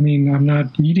 I'm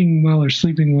not eating well or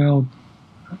sleeping well.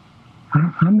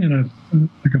 I'm in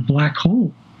a black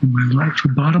hole in my life, a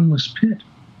bottomless pit.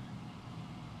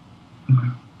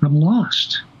 I'm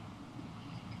lost.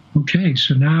 Okay,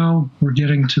 so now we're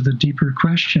getting to the deeper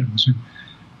questions,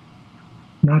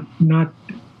 and not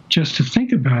just to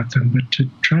think about them, but to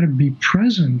try to be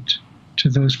present to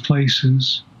those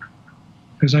places,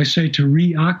 as I say, to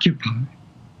reoccupy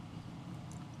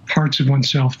parts of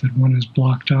oneself that one has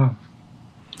blocked off.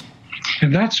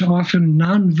 And that's often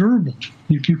nonverbal.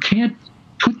 You can't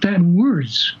put that in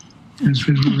words, as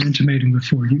we were intimating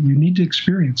before. You need to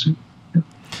experience it.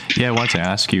 Yeah, I want to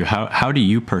ask you, how do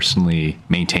you personally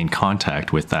maintain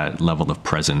contact with that level of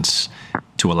presence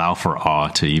to allow for awe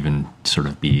to even sort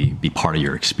of be part of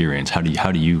your experience? How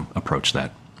do you approach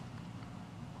that?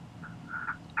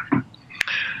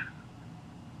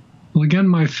 Well, again,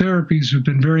 my therapies have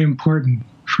been very important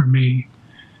for me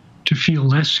to feel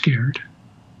less scared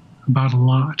about a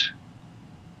lot,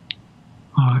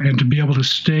 and to be able to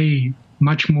stay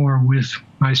much more with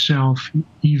myself,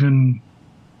 even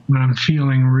when I'm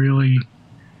feeling really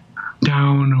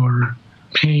down or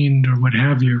pained or what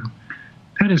have you.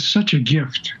 That is such a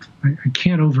gift. I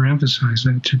can't overemphasize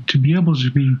that. To be able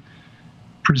to be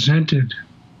presented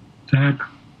that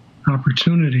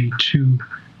opportunity to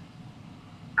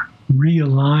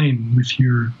realign with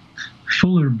your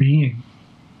fuller being,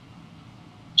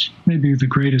 maybe the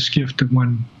greatest gift that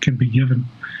one can be given.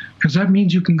 Because that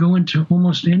means you can go into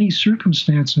almost any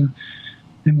circumstance and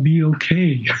be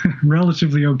okay,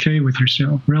 relatively okay with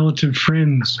yourself, relative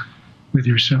friends with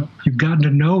yourself. You've gotten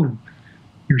to know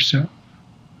yourself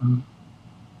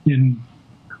in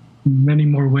many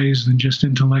more ways than just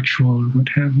intellectual or what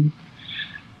have you.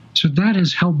 So that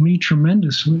has helped me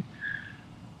tremendously.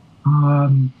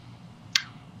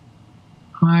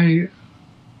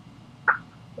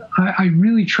 I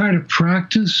really try to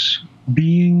practice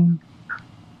being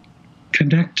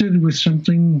connected with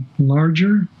something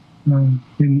larger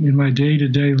in my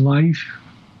day-to-day life.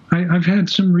 I've had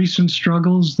some recent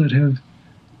struggles that have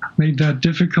made that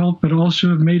difficult, but also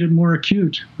have made it more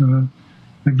acute.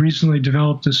 I've recently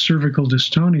developed a cervical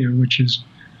dystonia, which is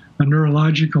a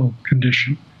neurological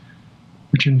condition,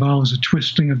 which involves a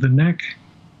twisting of the neck.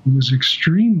 It was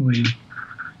extremely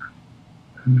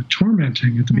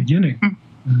tormenting at the beginning.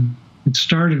 It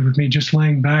started with me just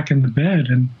laying back in the bed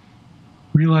and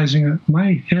realizing that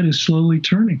my head is slowly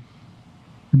turning,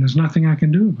 and there's nothing I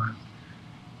can do about it.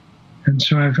 And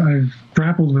so I've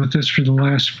grappled with this for the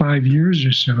last 5 years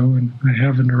or so, and I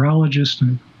have a neurologist,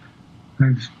 and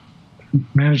I've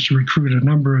managed to recruit a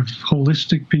number of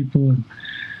holistic people, and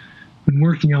been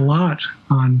working a lot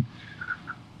on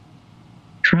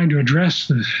trying to address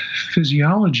the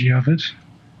physiology of it.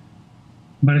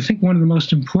 But I think one of the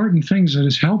most important things that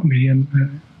has helped me, and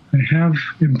I have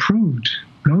improved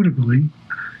notably,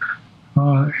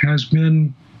 has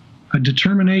been a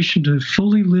determination to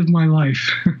fully live my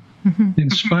life in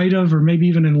spite of, or maybe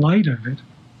even in light of it.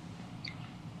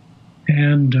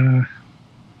 And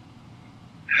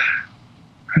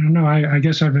I don't know, I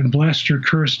guess I've been blessed or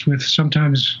cursed with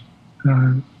sometimes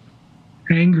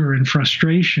anger and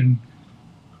frustration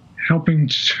helping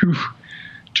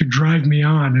to drive me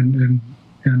on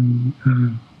and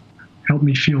help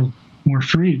me feel more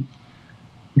free,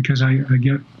 because I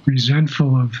get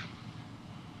resentful of,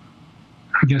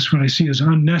 I guess, what I see as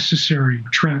unnecessary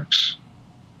traps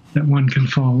that one can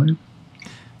fall in.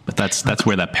 But that's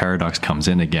where that paradox comes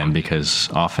in again, because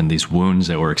often these wounds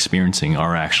that we're experiencing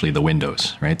are actually the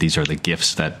windows, right? These are the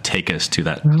gifts that take us to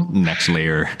that next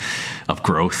layer of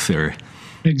growth. Or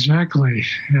exactly,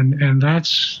 and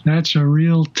that's a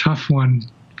real tough one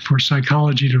for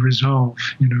psychology to resolve.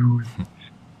 You know,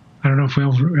 I don't know if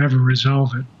we'll ever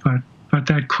resolve it, but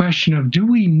that question of, do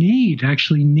we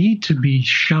actually need to be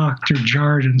shocked or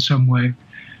jarred in some way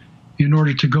in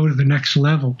order to go to the next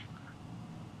level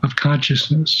of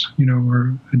consciousness, you know,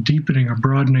 or a deepening, a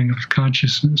broadening of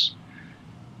consciousness,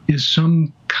 is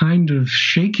some kind of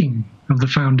shaking of the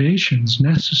foundations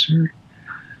necessary.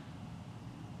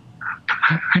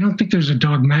 I don't think there's a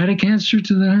dogmatic answer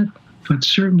to that, but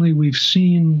certainly we've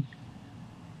seen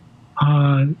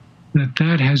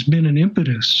that has been an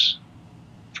impetus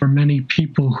for many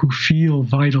people who feel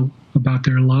vital about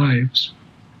their lives,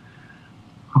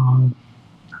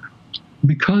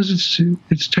 because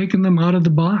it's taken them out of the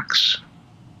box,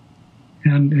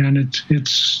 and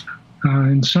it's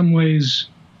in some ways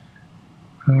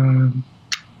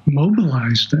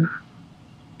mobilized them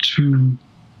to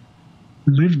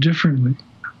live differently,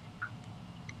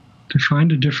 to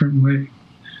find a different way.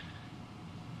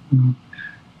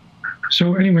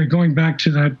 So anyway, going back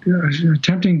to that,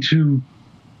 attempting to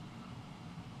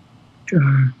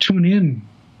tune in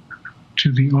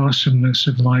to the awesomeness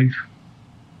of life,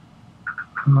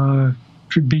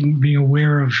 being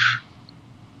aware of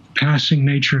passing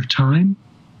nature of time.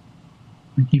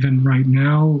 Like even right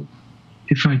now,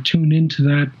 if I tune into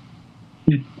that,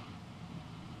 it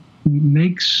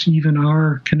makes even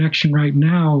our connection right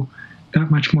now that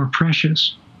much more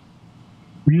precious,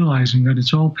 realizing that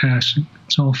it's all passing,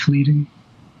 it's all fleeting,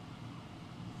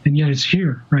 and yet it's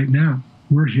here right now.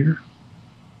 We're here.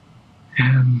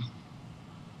 And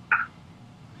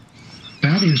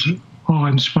that is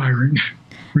awe-inspiring,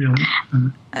 really.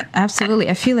 Absolutely.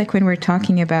 I feel like when we're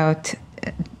talking about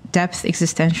depth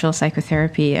existential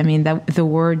psychotherapy, I mean, the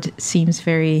word seems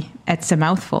it's a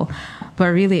mouthful,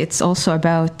 but really it's also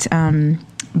about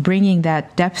bringing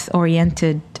that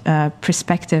depth-oriented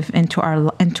perspective into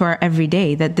our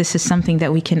everyday, that this is something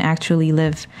that we can actually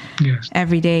live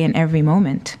every day and every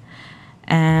moment.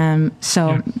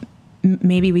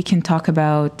 Maybe we can talk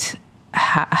about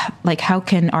how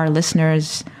can our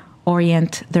listeners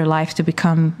orient their life to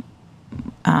become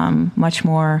much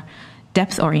more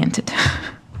depth-oriented.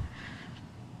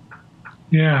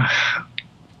 Yeah,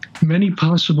 many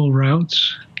possible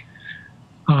routes.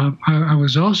 I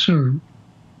was also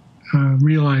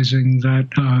realizing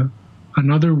that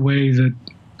another way that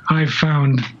I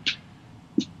found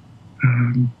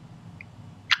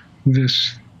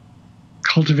this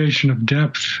cultivation of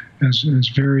depth as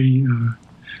very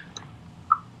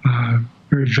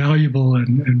very valuable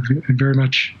and very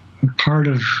much a part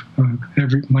of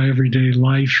my everyday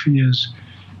life is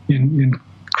in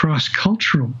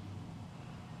cross-cultural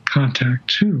contact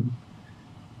too,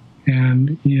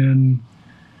 and in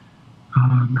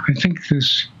I think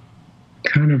this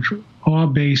kind of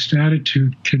awe-based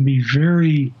attitude can be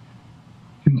very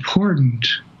important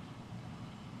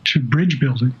to bridge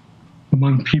building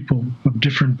among people of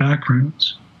different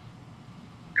backgrounds,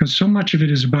 because so much of it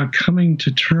is about coming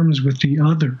to terms with the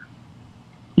other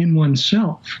in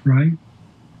oneself, right?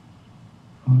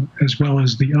 As well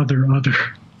as the other.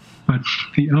 But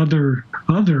the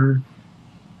other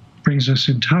brings us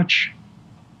in touch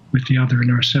with the other in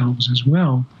ourselves as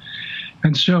well.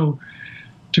 And so,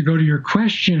 to go to your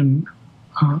question,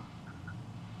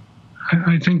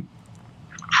 I think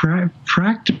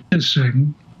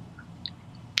practicing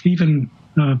even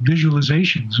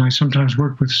visualizations, and I sometimes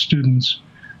work with students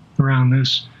around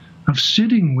this, of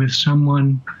sitting with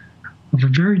someone of a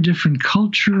very different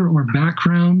culture or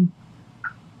background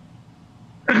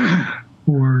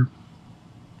or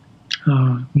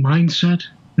mindset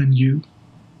than you.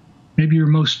 Maybe your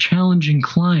most challenging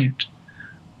client,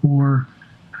 or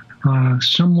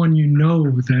someone you know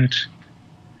that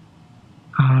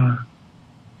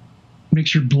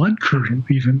makes your blood curdle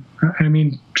even. I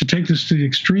mean, to take this to the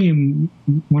extreme,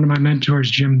 one of my mentors,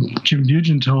 Jim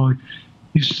Bugenthal,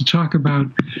 used to talk about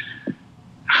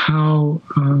how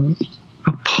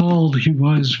appalled he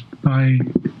was by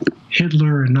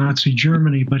Hitler and Nazi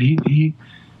Germany, but he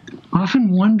often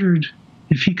wondered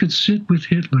if he could sit with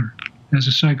Hitler as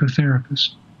a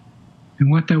psychotherapist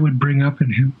and what that would bring up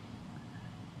in him.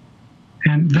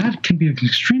 And that can be an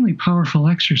extremely powerful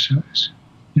exercise.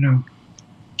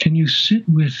 Can you sit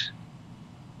with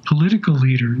political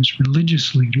leaders,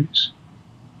 religious leaders,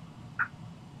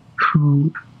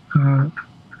 who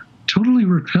totally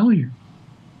repel you?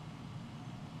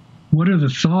 What are the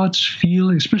thoughts,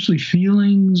 especially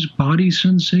feelings, body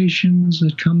sensations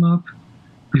that come up,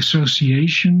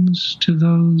 associations to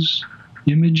those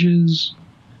images,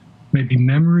 maybe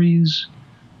memories?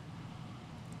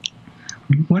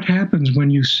 What happens when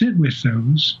you sit with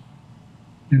those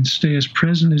and stay as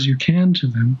present as you can to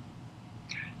them?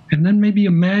 And then maybe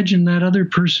imagine that other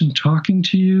person talking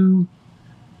to you,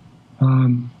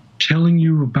 telling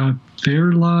you about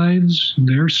their lives,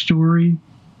 their story.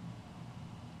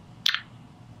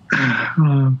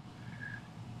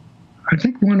 I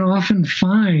think one often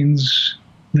finds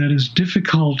that as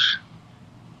difficult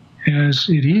as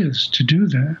it is to do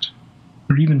that,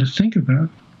 or even to think about,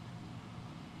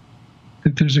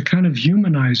 that there's a kind of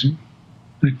humanizing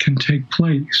that can take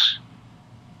place,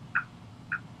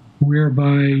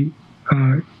 whereby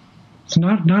it's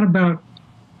not about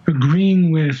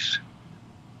agreeing with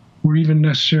or even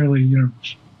necessarily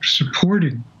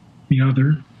supporting the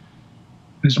other,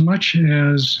 as much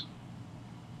as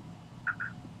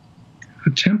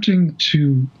attempting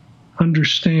to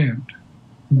understand,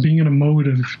 being in a mode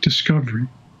of discovery.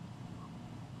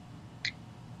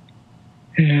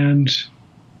 And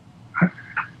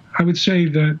I would say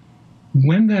that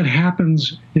when that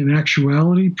happens in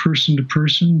actuality, person to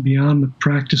person, beyond the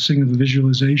practicing of the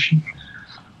visualization,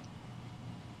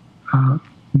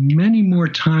 many more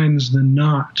times than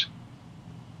not,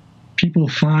 people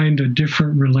find a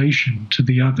different relation to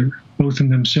the other, both in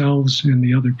themselves and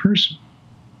the other person,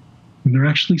 and they're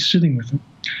actually sitting with them.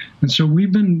 And so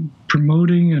we've been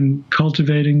promoting and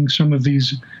cultivating some of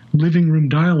these living room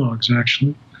dialogues,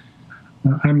 actually.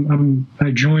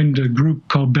 I joined a group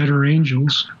called Better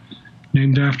Angels,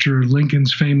 named after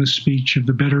Lincoln's famous speech of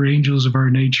the better angels of our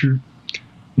nature,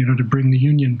 to bring the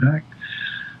Union back,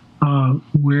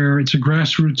 where it's a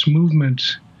grassroots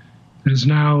movement that is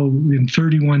now in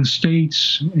 31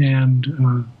 states,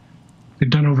 and they've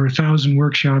done over 1,000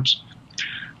 workshops,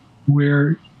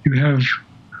 where you have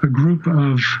a group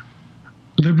of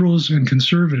liberals and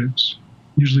conservatives,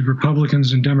 usually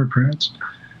Republicans and Democrats,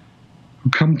 who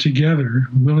come together,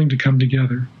 willing to come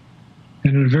together,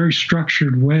 and in a very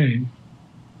structured way,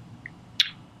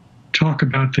 talk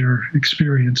about their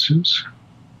experiences.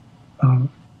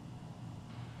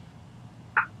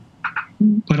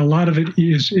 But a lot of it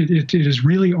is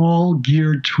really all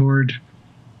geared toward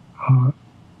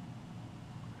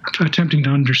attempting to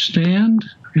understand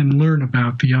and learn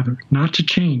about the other, not to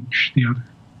change the other.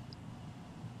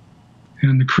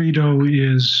 And the credo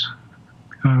is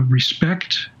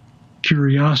respect,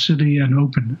 curiosity, and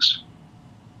openness.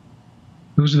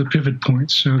 Those are the pivot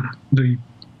points. So the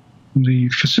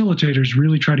facilitators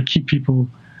really try to keep people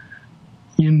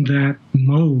in that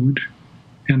mode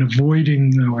and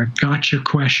avoiding gotcha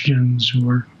questions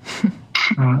or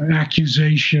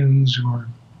accusations or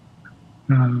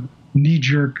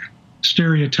knee-jerk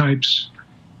stereotypes.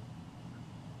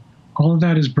 All of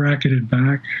that is bracketed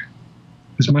back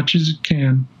as much as it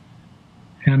can,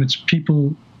 and it's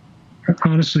people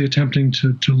honestly attempting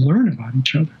to learn about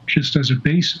each other just as a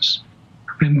basis.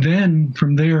 And then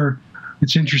from there,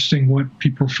 it's interesting what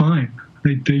people find.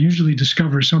 They usually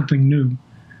discover something new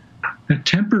that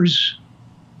tempers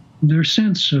their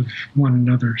sense of one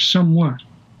another somewhat.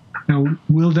 Now,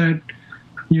 will that,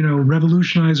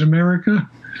 revolutionize America,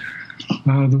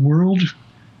 the world?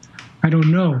 I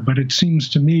don't know, but it seems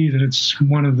to me that it's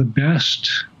one of the best,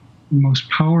 most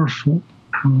powerful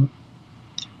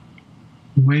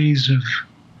ways of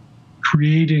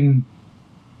creating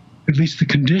at least the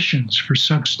conditions for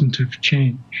substantive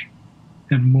change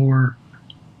and more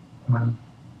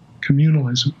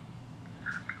communalism.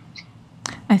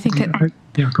 I think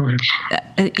go ahead.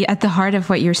 At the heart of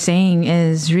what you're saying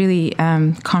is really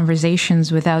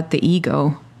conversations without the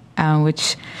ego,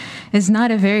 which is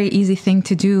not a very easy thing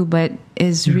to do, but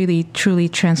is really truly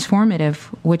transformative,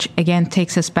 which again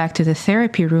takes us back to the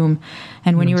therapy room.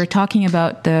 And when you were talking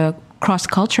about the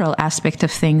cross-cultural aspect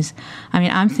of things, I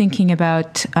mean, I'm thinking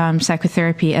about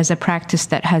psychotherapy as a practice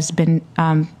that has been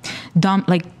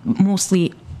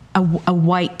mostly a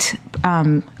white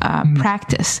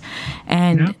practice,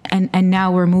 and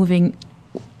now we're moving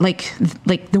like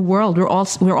the world.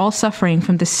 We're all suffering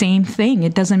from the same thing.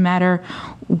 It doesn't matter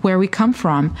where we come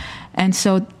from, and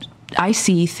so I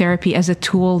see therapy as a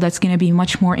tool that's going to be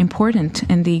much more important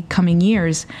in the coming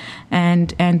years, and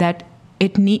that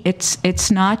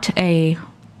it's not a.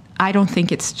 I don't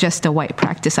think it's just a white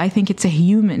practice. I think it's a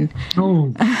human.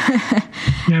 Oh,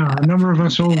 yeah. A number of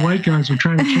us old white guys are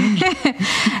trying to change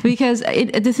it. Because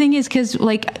the thing is,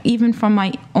 like, even from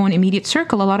my own immediate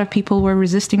circle, a lot of people were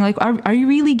resisting, like, are you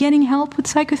really getting help with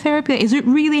psychotherapy? Is it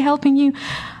really helping you?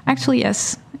 Actually,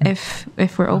 yes, if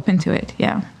we're open to it,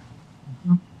 yeah.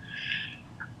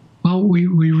 Well, we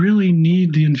really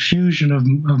need the infusion of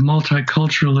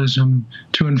multiculturalism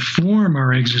to inform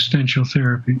our existential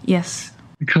therapy. Yes.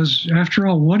 Because after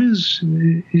all, what is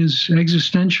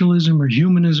existentialism or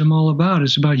humanism all about?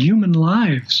 It's about human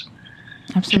lives,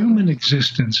 Absolutely. Human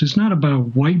existence. It's not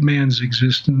about white man's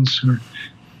existence or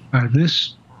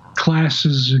this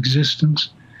class's existence.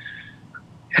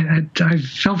 And I've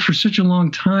felt for such a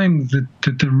long time that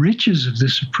the riches of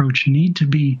this approach need to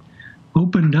be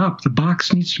opened up. The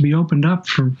box needs to be opened up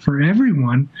for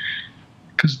everyone,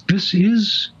 because this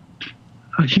is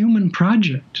a human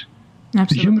project.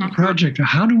 Absolutely. The human project.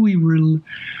 How do we,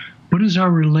 what is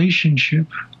our relationship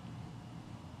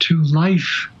to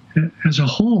life as a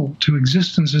whole, to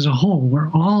existence as a whole?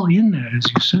 We're all in that, as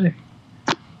you say.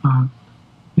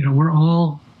 We're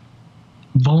all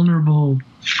vulnerable,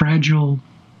 fragile,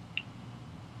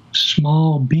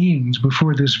 small beings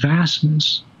before this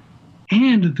vastness,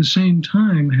 and at the same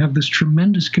time have this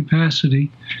tremendous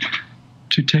capacity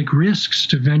to take risks,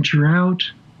 to venture out,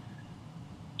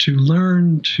 to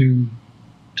learn, to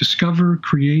discover,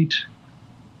 create.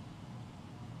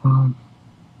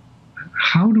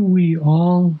 How do we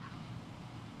all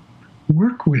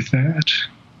work with that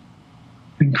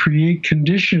and create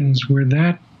conditions where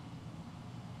that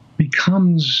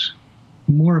becomes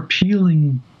a more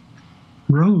appealing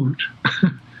road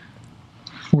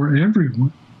for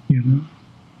everyone,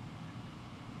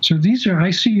 So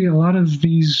I see a lot of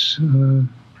these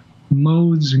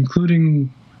modes,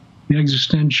 including the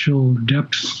existential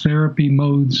depth therapy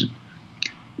modes,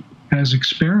 as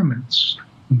experiments.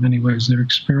 In many ways, they're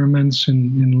experiments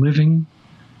in living,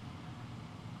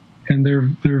 and they're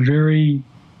very,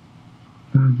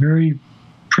 very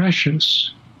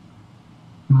precious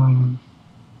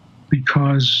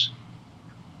because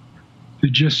they're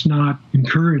just not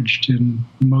encouraged in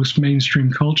most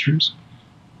mainstream cultures,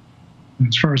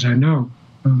 as far as I know.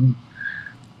 And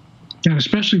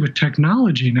especially with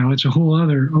technology now, it's a whole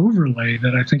other overlay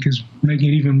that I think is making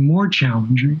it even more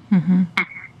challenging. Mm-hmm.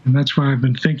 And that's why I've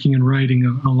been thinking and writing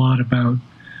a lot about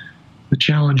the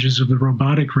challenges of the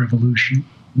robotic revolution,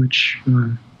 which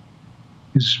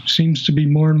seems to be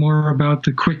more and more about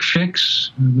the quick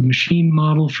fix, the machine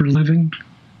model for living,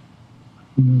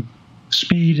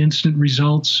 speed, instant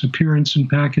results, appearance and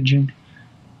packaging.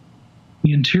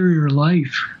 The interior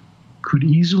life could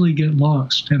easily get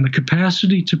lost, and the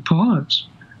capacity to pause.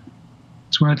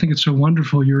 That's why I think it's so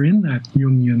wonderful you're in that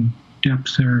Jungian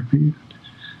depth therapy.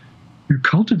 You're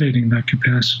cultivating that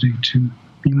capacity to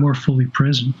be more fully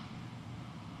present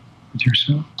with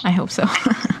yourself. I hope so.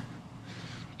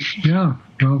 Yeah,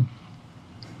 well,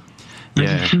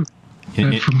 yeah.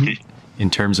 In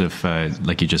terms of,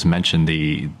 like you just mentioned,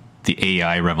 the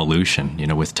AI revolution,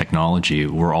 with technology,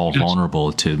 we're all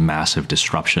vulnerable to massive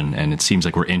disruption, and it seems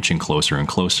like we're inching closer and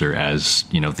closer as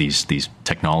these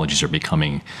technologies are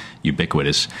becoming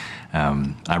ubiquitous.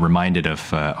 I'm reminded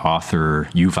of author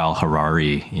Yuval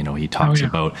Harari. He talks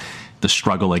about the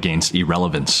struggle against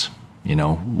irrelevance.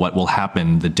 What will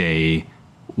happen the day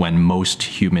when most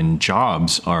human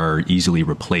jobs are easily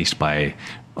replaced by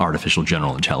artificial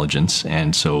general intelligence,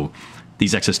 and so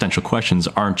these existential questions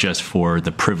aren't just for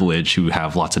the privileged who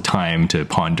have lots of time to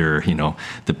ponder,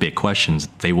 the big questions.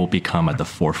 They will become at the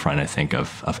forefront, I think,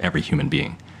 of every human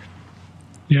being.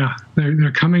 Yeah,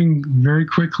 they're coming very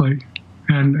quickly.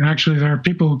 And actually, there are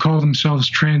people who call themselves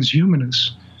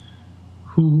transhumanists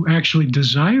who actually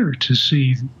desire to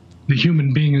see the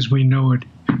human being as we know it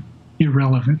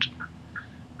irrelevant,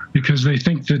 because they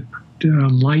think that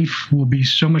life will be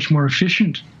so much more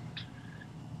efficient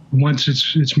once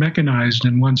it's mechanized,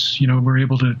 and once we're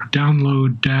able to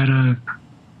download data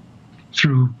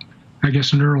through, I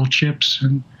guess, neural chips,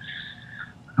 and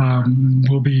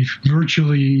we'll be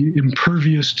virtually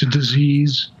impervious to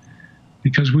disease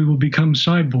because we will become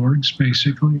cyborgs,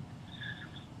 basically.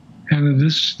 And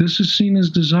this is seen as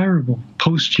desirable.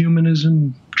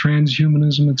 Post-humanism,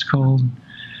 transhumanism, it's called.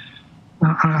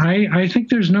 I think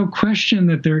there's no question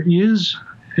that there is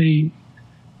a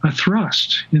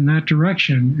thrust in that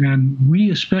direction, and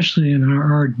we, especially in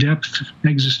our depth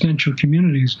existential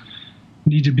communities,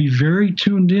 need to be very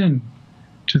tuned in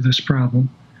to this problem,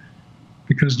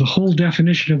 because the whole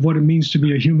definition of what it means to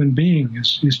be a human being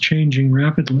is changing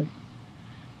rapidly.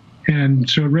 And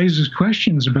so it raises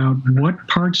questions about what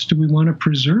parts do we want to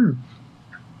preserve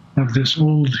of this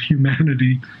old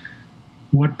humanity?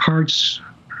 What parts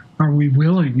are we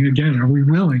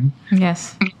willing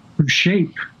Yes. to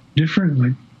shape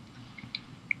differently?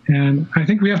 And I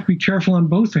think we have to be careful on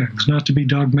both ends, not to be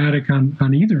dogmatic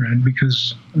on either end,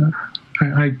 because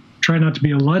I try not to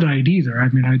be a Luddite either. I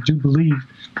mean, I do believe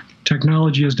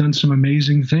technology has done some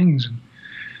amazing things, and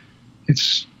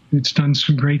it's done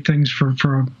some great things for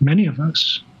many of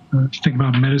us. Think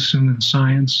about medicine and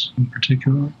science in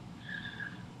particular,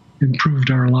 improved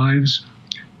our lives.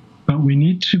 But we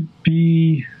need to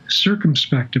be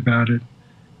circumspect about it.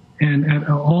 And at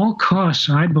all costs,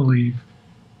 I believe,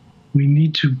 we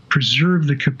need to preserve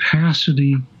the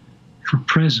capacity for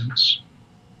presence,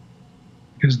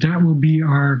 because that will be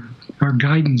our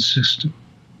guidance system,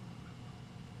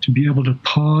 to be able to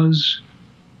pause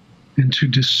and to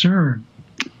discern,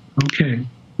 okay,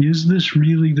 is this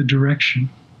really the direction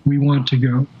we want to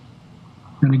go?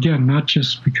 And again, not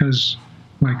just because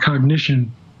my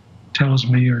cognition tells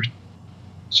me, or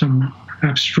some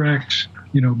abstract,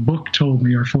 book told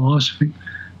me, or philosophy,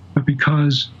 but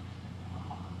because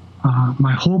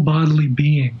my whole bodily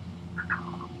being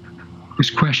is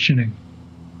questioning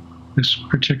this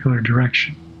particular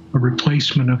direction, a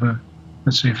replacement of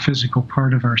let's say, a physical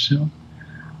part of ourselves.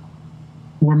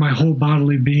 Or my whole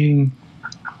bodily being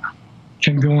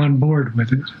can go on board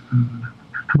with it,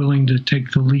 willing to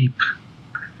take the leap.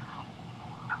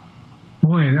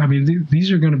 Boy, I mean,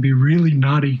 these are going to be really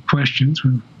knotty questions.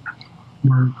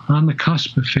 We're on the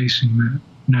cusp of facing that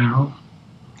now.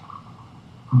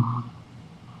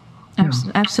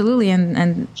 Absolutely,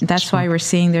 and that's why we're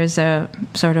seeing there's a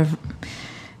sort of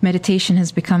meditation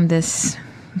has become this,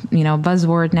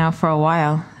 buzzword now for a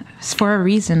while. It's for a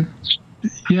reason.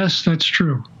 Yes, that's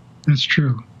true. That's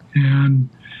true. And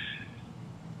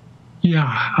yeah,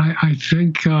 I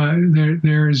think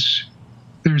there's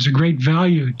a great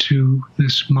value to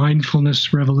this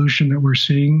mindfulness revolution that we're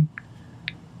seeing.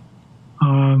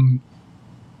 I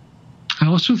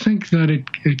also think that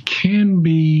it can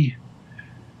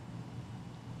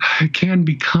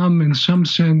become, in some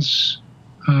sense,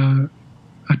 a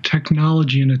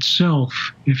technology in itself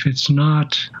if it's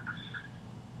not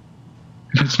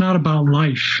about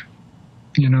life,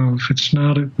 if it's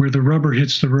not where the rubber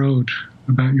hits the road,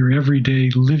 about your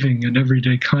everyday living and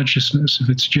everyday consciousness. If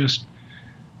it's just,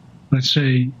 let's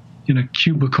say, in a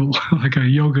cubicle like a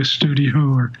yoga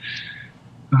studio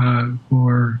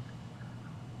or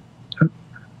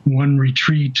one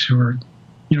retreat, or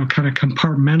kind of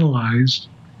compartmentalized,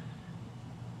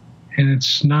 and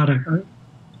it's not a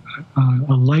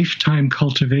lifetime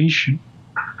cultivation.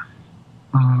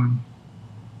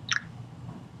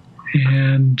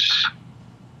 And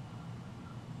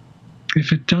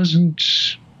if it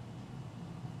doesn't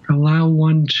allow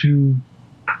one to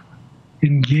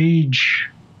engage,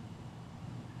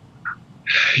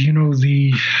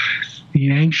 the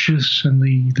anxious and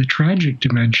the tragic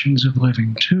dimensions of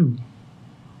living too,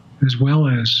 as well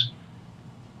as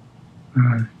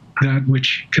that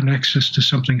which connects us to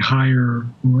something higher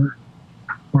or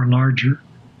larger,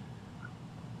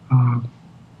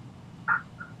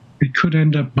 it could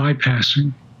end up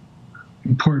bypassing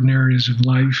important areas of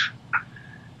life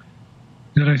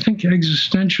that I think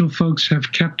existential folks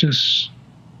have kept us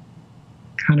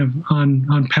kind of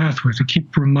on path with. They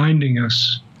keep reminding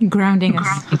us, grounding us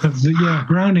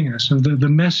grounding us of the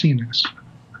messiness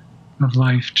of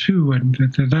life too, and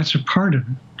that's a part of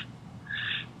it.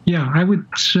 Yeah, I would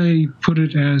say put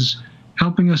it as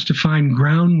helping us to find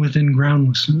ground within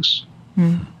groundlessness.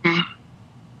 Mm-hmm.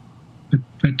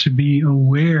 But to be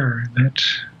aware that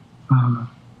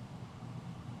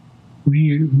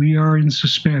we are in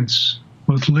suspense,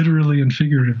 both literally and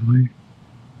figuratively,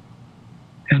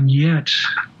 and yet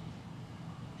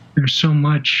there's so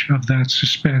much of that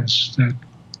suspense that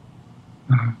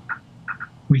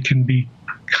we can be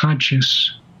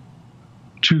conscious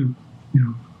to,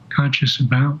 conscious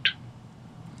about,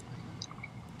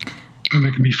 and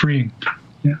that can be freeing.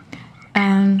 Yeah.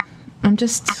 And I'm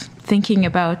just thinking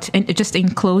about, and just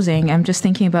in closing, I'm just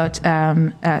thinking about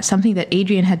something that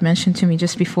Adrian had mentioned to me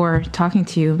just before talking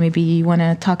to you. Maybe you want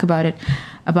to talk about it,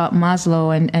 about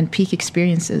Maslow and peak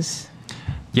experiences.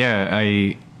 Yeah,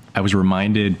 I was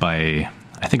reminded by,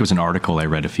 I think it was an article I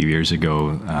read a few years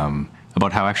ago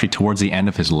about how actually towards the end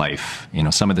of his life,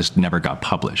 some of this never got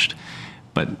published,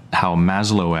 but how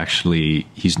Maslow actually,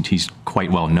 he's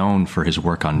quite well known for his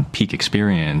work on peak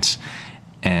experience.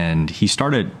 And he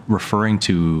started referring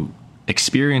to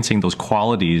experiencing those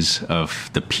qualities of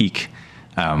the peak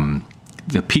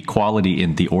the peak quality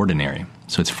in the ordinary.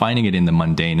 So it's finding it in the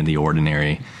mundane and the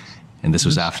ordinary. And this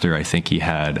was after, I think, he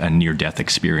had a near-death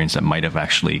experience that might have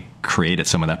actually created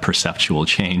some of that perceptual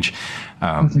change.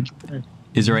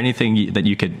 Is there anything that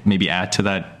you could maybe add to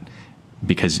that?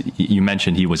 Because you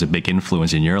mentioned he was a big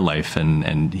influence in your life,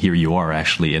 and here you are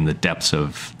actually in the depths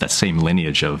of that same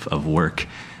lineage of work,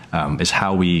 is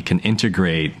how we can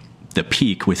integrate the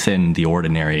peak within the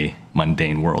ordinary,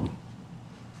 mundane world.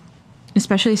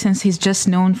 Especially since he's just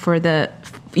known for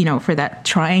for that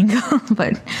triangle,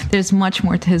 but there's much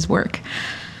more to his work.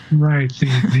 Right.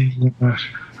 The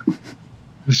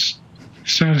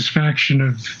satisfaction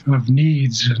of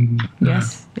needs and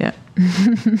yes, yeah.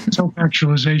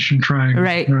 Self-actualization triangle.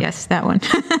 Right. Yes, that one.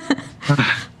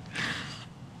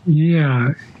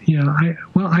 Yeah.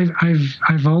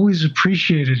 I've always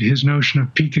appreciated his notion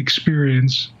of peak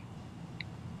experience,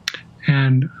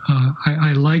 and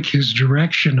I like his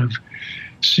direction of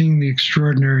seeing the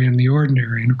extraordinary in the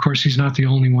ordinary. And of course, he's not the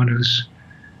only one who's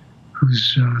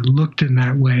looked in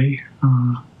that way.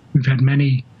 We've had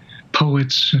many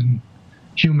poets and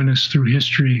humanists through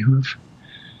history who have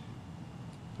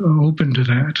opened to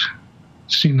that,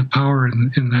 seen the power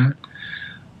in that.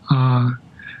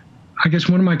 I guess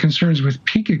one of my concerns with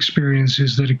peak experience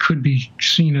is that it could be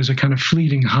seen as a kind of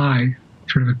fleeting high,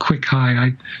 sort of a quick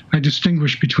high. I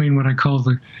distinguish between what I call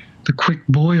the quick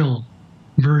boil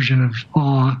version of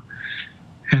awe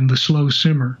and the slow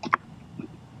simmer.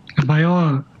 And by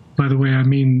awe, by the way, I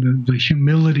mean the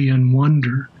humility and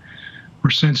wonder or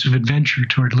sense of adventure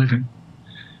toward living.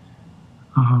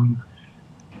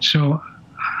 So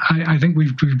I think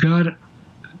we've got a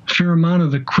fair amount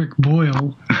of the quick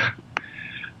boil,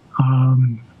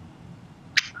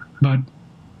 but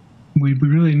we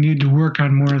really need to work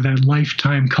on more of that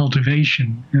lifetime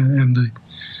cultivation and the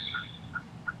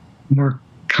more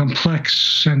complex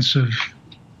sense of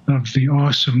the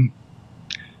awesome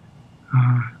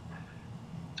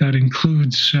that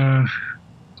includes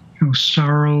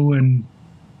sorrow and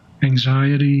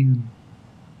anxiety, and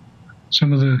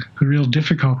some of the real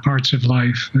difficult parts of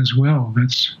life as well.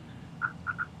 That's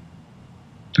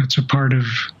a part of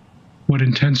what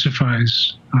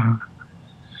intensifies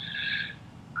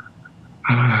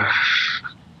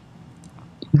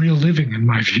real living, in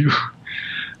my view.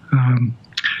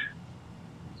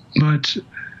 But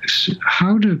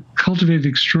how to cultivate the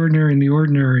extraordinary in the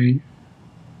ordinary,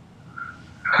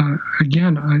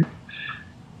 again,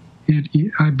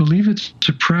 I believe it's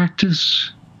a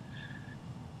practice,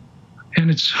 and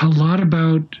it's a lot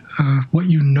about what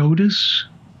you notice,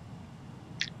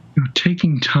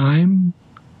 taking time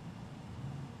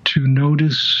to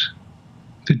notice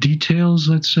the details,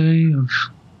 let's say, of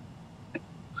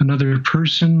another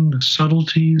person, the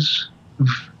subtleties of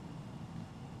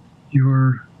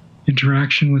your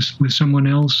interaction with someone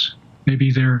else,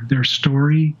 maybe their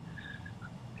story,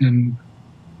 and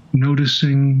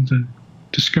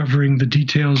discovering the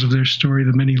details of their story,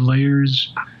 the many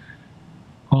layers,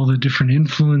 all the different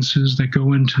influences that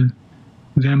go into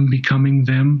them becoming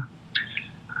them.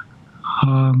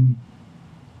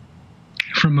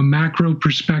 From a macro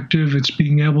perspective, it's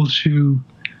being able to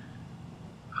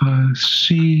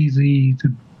see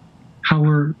how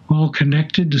we're all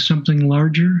connected to something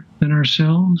larger than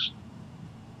ourselves.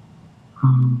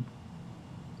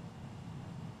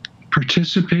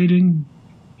 Participating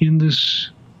in this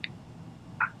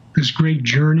great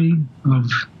journey of,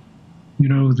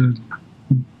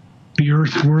 the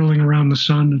Earth whirling around the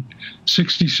sun at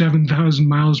 67,000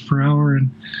 miles per hour,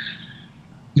 and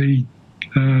the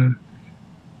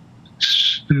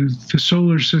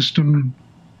solar system,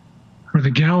 or the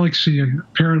galaxy,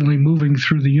 apparently moving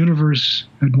through the universe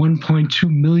at 1.2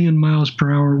 million miles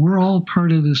per hour. We're all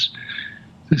part of this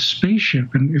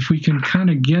spaceship, and if we can kind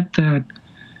of get that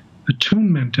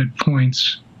attunement at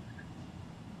points,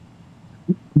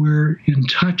 we're in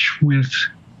touch with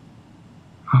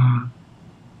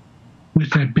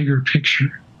that bigger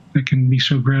picture that can be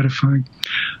so gratifying.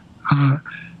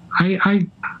 I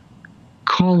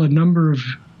call a number of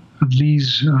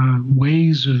these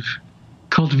ways of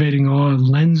cultivating awe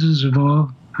lenses of awe.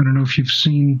 I don't know if you've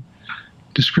seen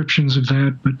descriptions of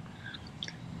that, but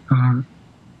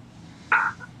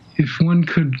if one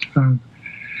could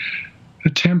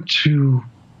attempt to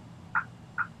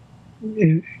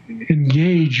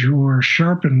engage or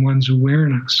sharpen one's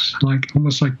awareness,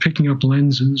 almost like picking up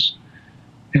lenses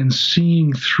and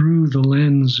seeing through the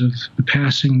lens of the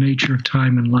passing nature of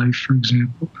time and life, for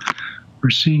example, or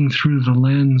seeing through the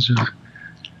lens of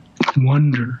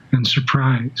wonder and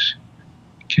surprise.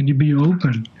 Can you be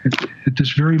open at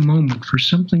this very moment for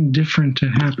something different to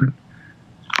happen?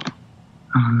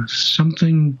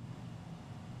 Something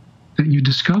that you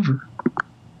discover?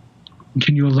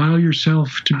 Can you allow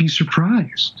yourself to be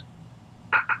surprised?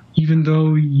 Even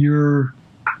though you're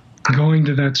going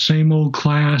to that same old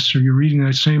class, or you're reading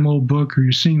that same old book, or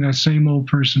you're seeing that same old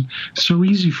person. It's so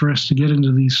easy for us to get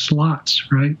into these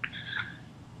slots, right?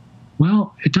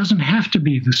 Well, it doesn't have to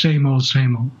be the same old,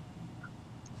 same old.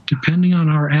 Depending on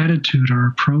our attitude, our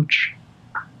approach,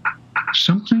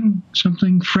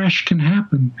 something fresh can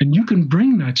happen. And you can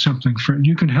bring that something fresh.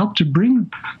 You can help to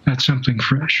bring that something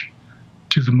fresh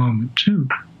to the moment, too.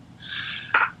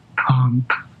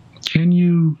 Can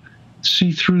you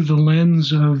see through the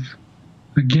lens of,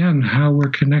 again, how we're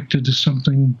connected to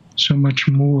something so much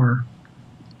more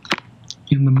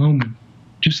in the moment?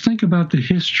 Just think about the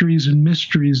histories and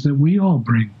mysteries that we all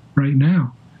bring right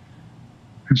now.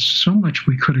 There's so much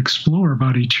we could explore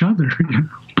about each other, you know.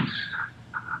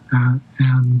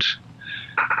 And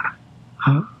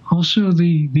also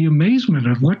the amazement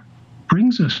of what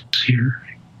brings us here,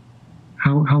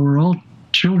 how we're all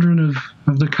children of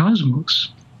the cosmos,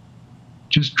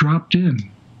 just dropped in.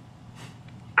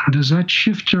 Does that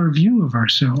shift our view of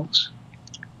ourselves?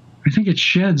 I think it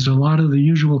sheds a lot of the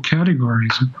usual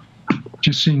categories of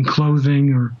just seeing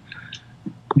clothing or,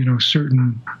 you know,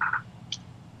 certain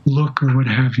look or what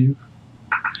have you.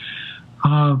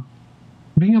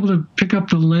 Being able to pick up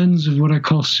the lens of what I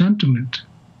call sentiment.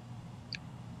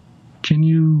 Can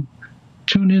you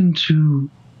tune into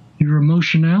your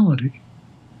emotionality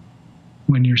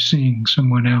when you're seeing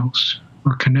someone else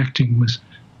or connecting with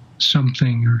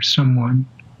something or someone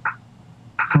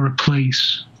or a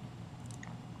place?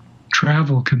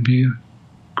 Travel can be a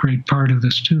great part of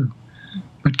this too.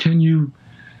 But can you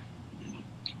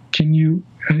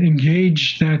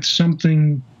engage that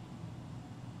something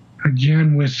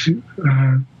again with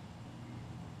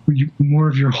more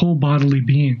of your whole bodily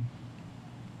being,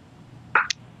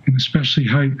 and especially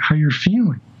how you're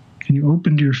feeling? Can you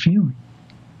open to your feeling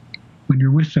when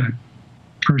you're with that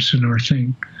person or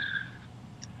thing?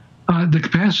 The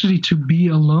capacity to be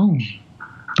alone,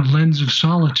 the lens of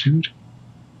solitude.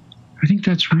 I think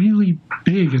that's really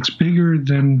big. It's bigger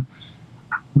than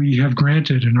we have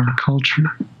granted in our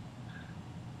culture,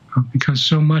 because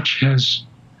so much has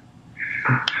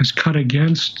cut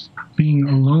against being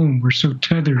alone. We're so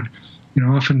tethered, you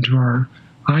know, often to our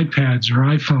iPads or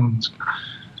iPhones.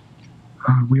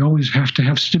 We always have to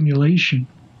have stimulation.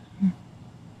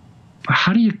 But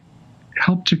how do you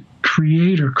help to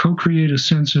create or co-create a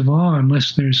sense of awe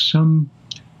unless there's some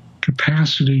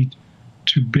capacity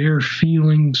to bear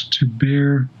feelings, to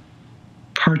bear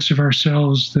parts of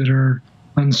ourselves that are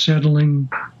unsettling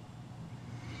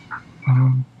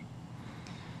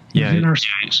within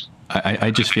ourselves?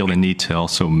 I just feel the need to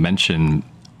also mention,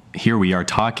 here we are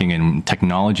talking and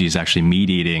technology is actually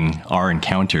mediating our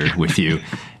encounter with you.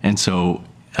 And so,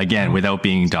 again, without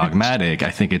being dogmatic,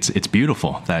 I think it's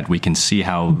beautiful that we can see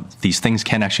how these things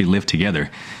can actually live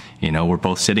together. You know, we're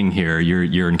both sitting here,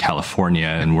 you're in California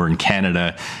and we're in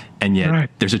Canada, and yet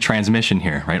there's a transmission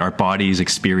here, right? Our bodies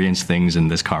experience things in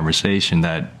this conversation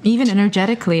that... Even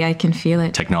energetically, I can feel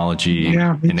it. Technology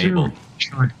enabled.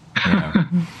 Sure. Yeah.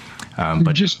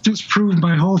 But just disproved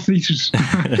my whole thesis.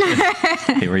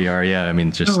 Here we are. Yeah, I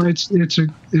mean, just no,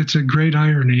 it's a great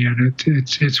irony, and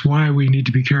it's why we need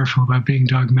to be careful about being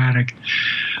dogmatic.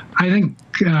 I think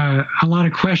a lot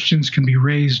of questions can be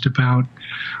raised about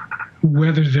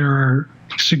whether there are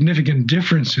significant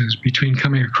differences between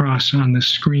coming across on the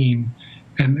screen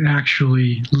and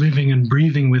actually living and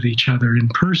breathing with each other in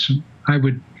person. I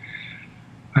would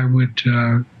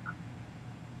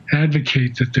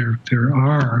advocate that there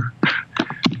are,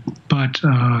 but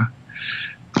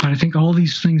I think all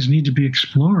these things need to be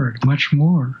explored much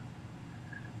more.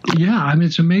 Yeah, I mean,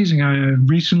 it's amazing. I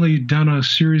recently done a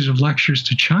series of lectures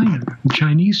to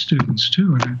Chinese students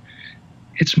too, and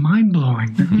it's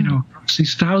mind-blowing that, you know,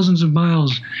 these thousands of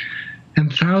miles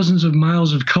and thousands of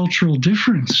miles of cultural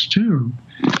difference too.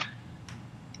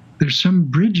 There's some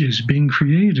bridges being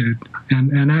created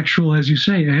and actual, as you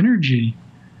say, energy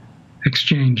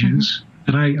exchanges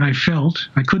that I felt.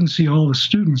 I couldn't see all the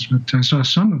students, but I saw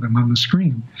some of them on the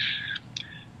screen.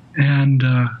 And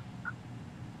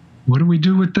what do we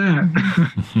do with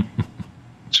that?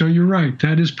 So you're right.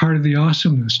 That is part of the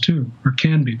awesomeness too, or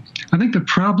can be. I think the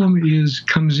problem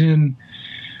comes in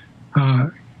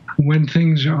when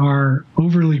things are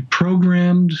overly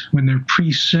programmed, when they're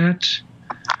preset,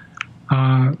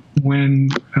 when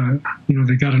you know,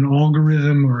 they got an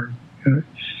algorithm, or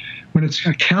when it's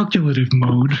a calculative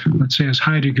mode, let's say, as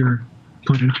Heidegger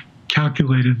put it,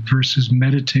 calculative versus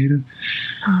meditative,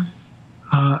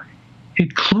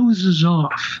 it closes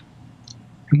off.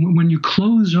 And when you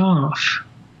close off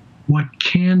what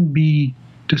can be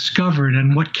discovered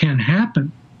and what can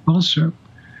happen also.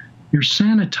 You're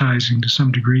sanitizing to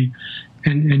some degree,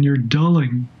 and you're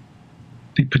dulling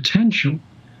the potential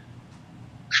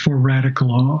for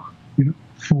radical awe,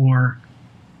 for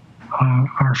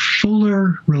our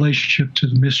fuller relationship to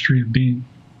the mystery of being.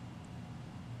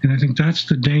 And I think that's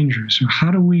the danger. So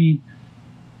how do we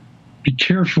be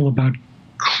careful about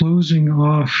closing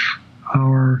off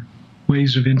our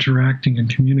ways of interacting and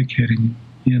communicating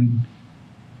in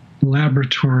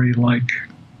laboratory-like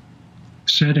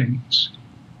settings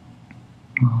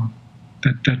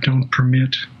that don't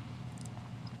permit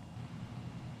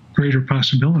greater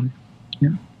possibility?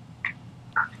 Yeah.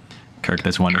 Kirk,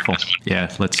 that's wonderful.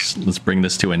 Yeah, let's bring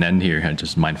this to an end here. I'm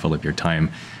just mindful of your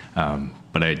time,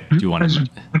 but I do want to.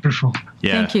 Wonderful.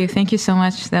 Yeah. Thank you so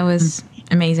much. That was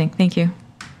amazing. Thank you.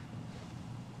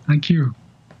 Thank you.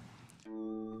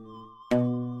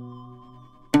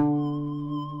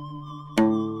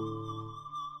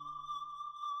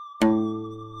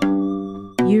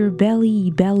 Your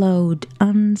belly bellowed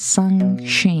unsung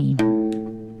shame.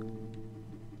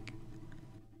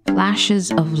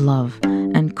 Flashes of love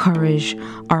and courage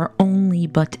are only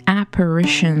but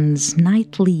apparitions,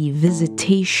 nightly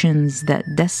visitations that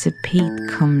dissipate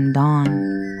come dawn.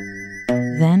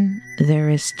 Then there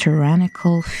is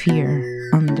tyrannical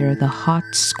fear under the hot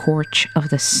scorch of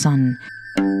the sun,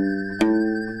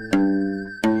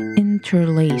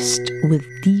 interlaced with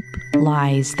deep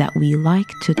lies that we like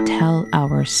to tell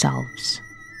ourselves.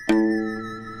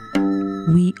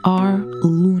 We are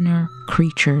lunar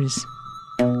creatures.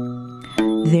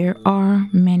 There are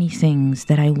many things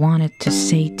that I wanted to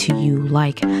say to you,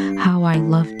 like how I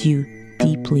loved you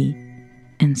deeply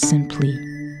and simply.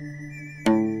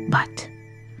 But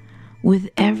with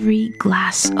every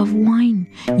glass of wine,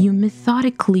 you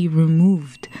methodically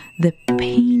removed the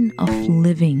pain of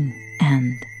living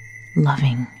and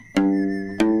loving.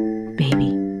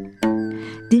 Baby,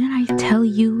 didn't I tell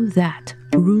you that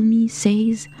Rumi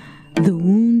says the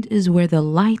wound is where the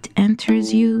light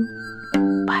enters you?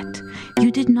 But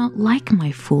you did not like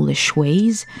my foolish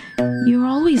ways. You're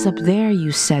always up there,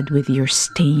 you said with your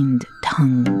stained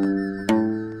tongue.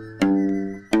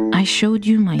 I showed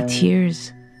you my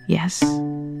tears, yes.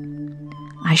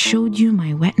 I showed you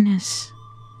my wetness.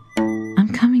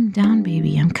 I'm coming down,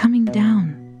 baby, I'm coming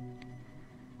down.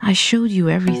 I showed you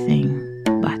everything,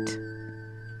 but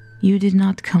you did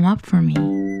not come up for me.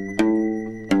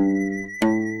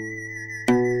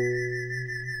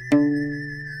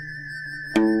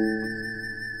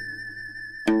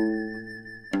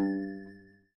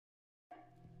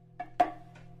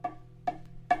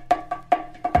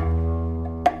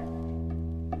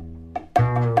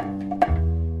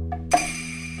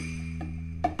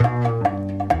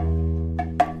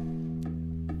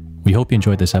 We hope you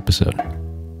enjoyed this episode.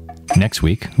 Next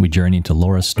week, we journey into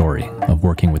Laura's story of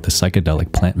working with the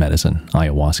psychedelic plant medicine,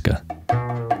 ayahuasca.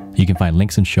 You can find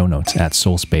links and show notes at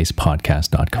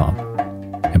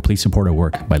soulspacepodcast.com. And please support our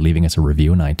work by leaving us a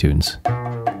review on iTunes.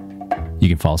 You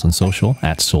can follow us on social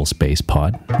at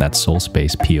soulspacepod, that's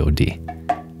soulspacepod.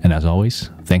 And as always,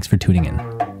 thanks for tuning in.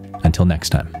 Until next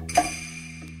time.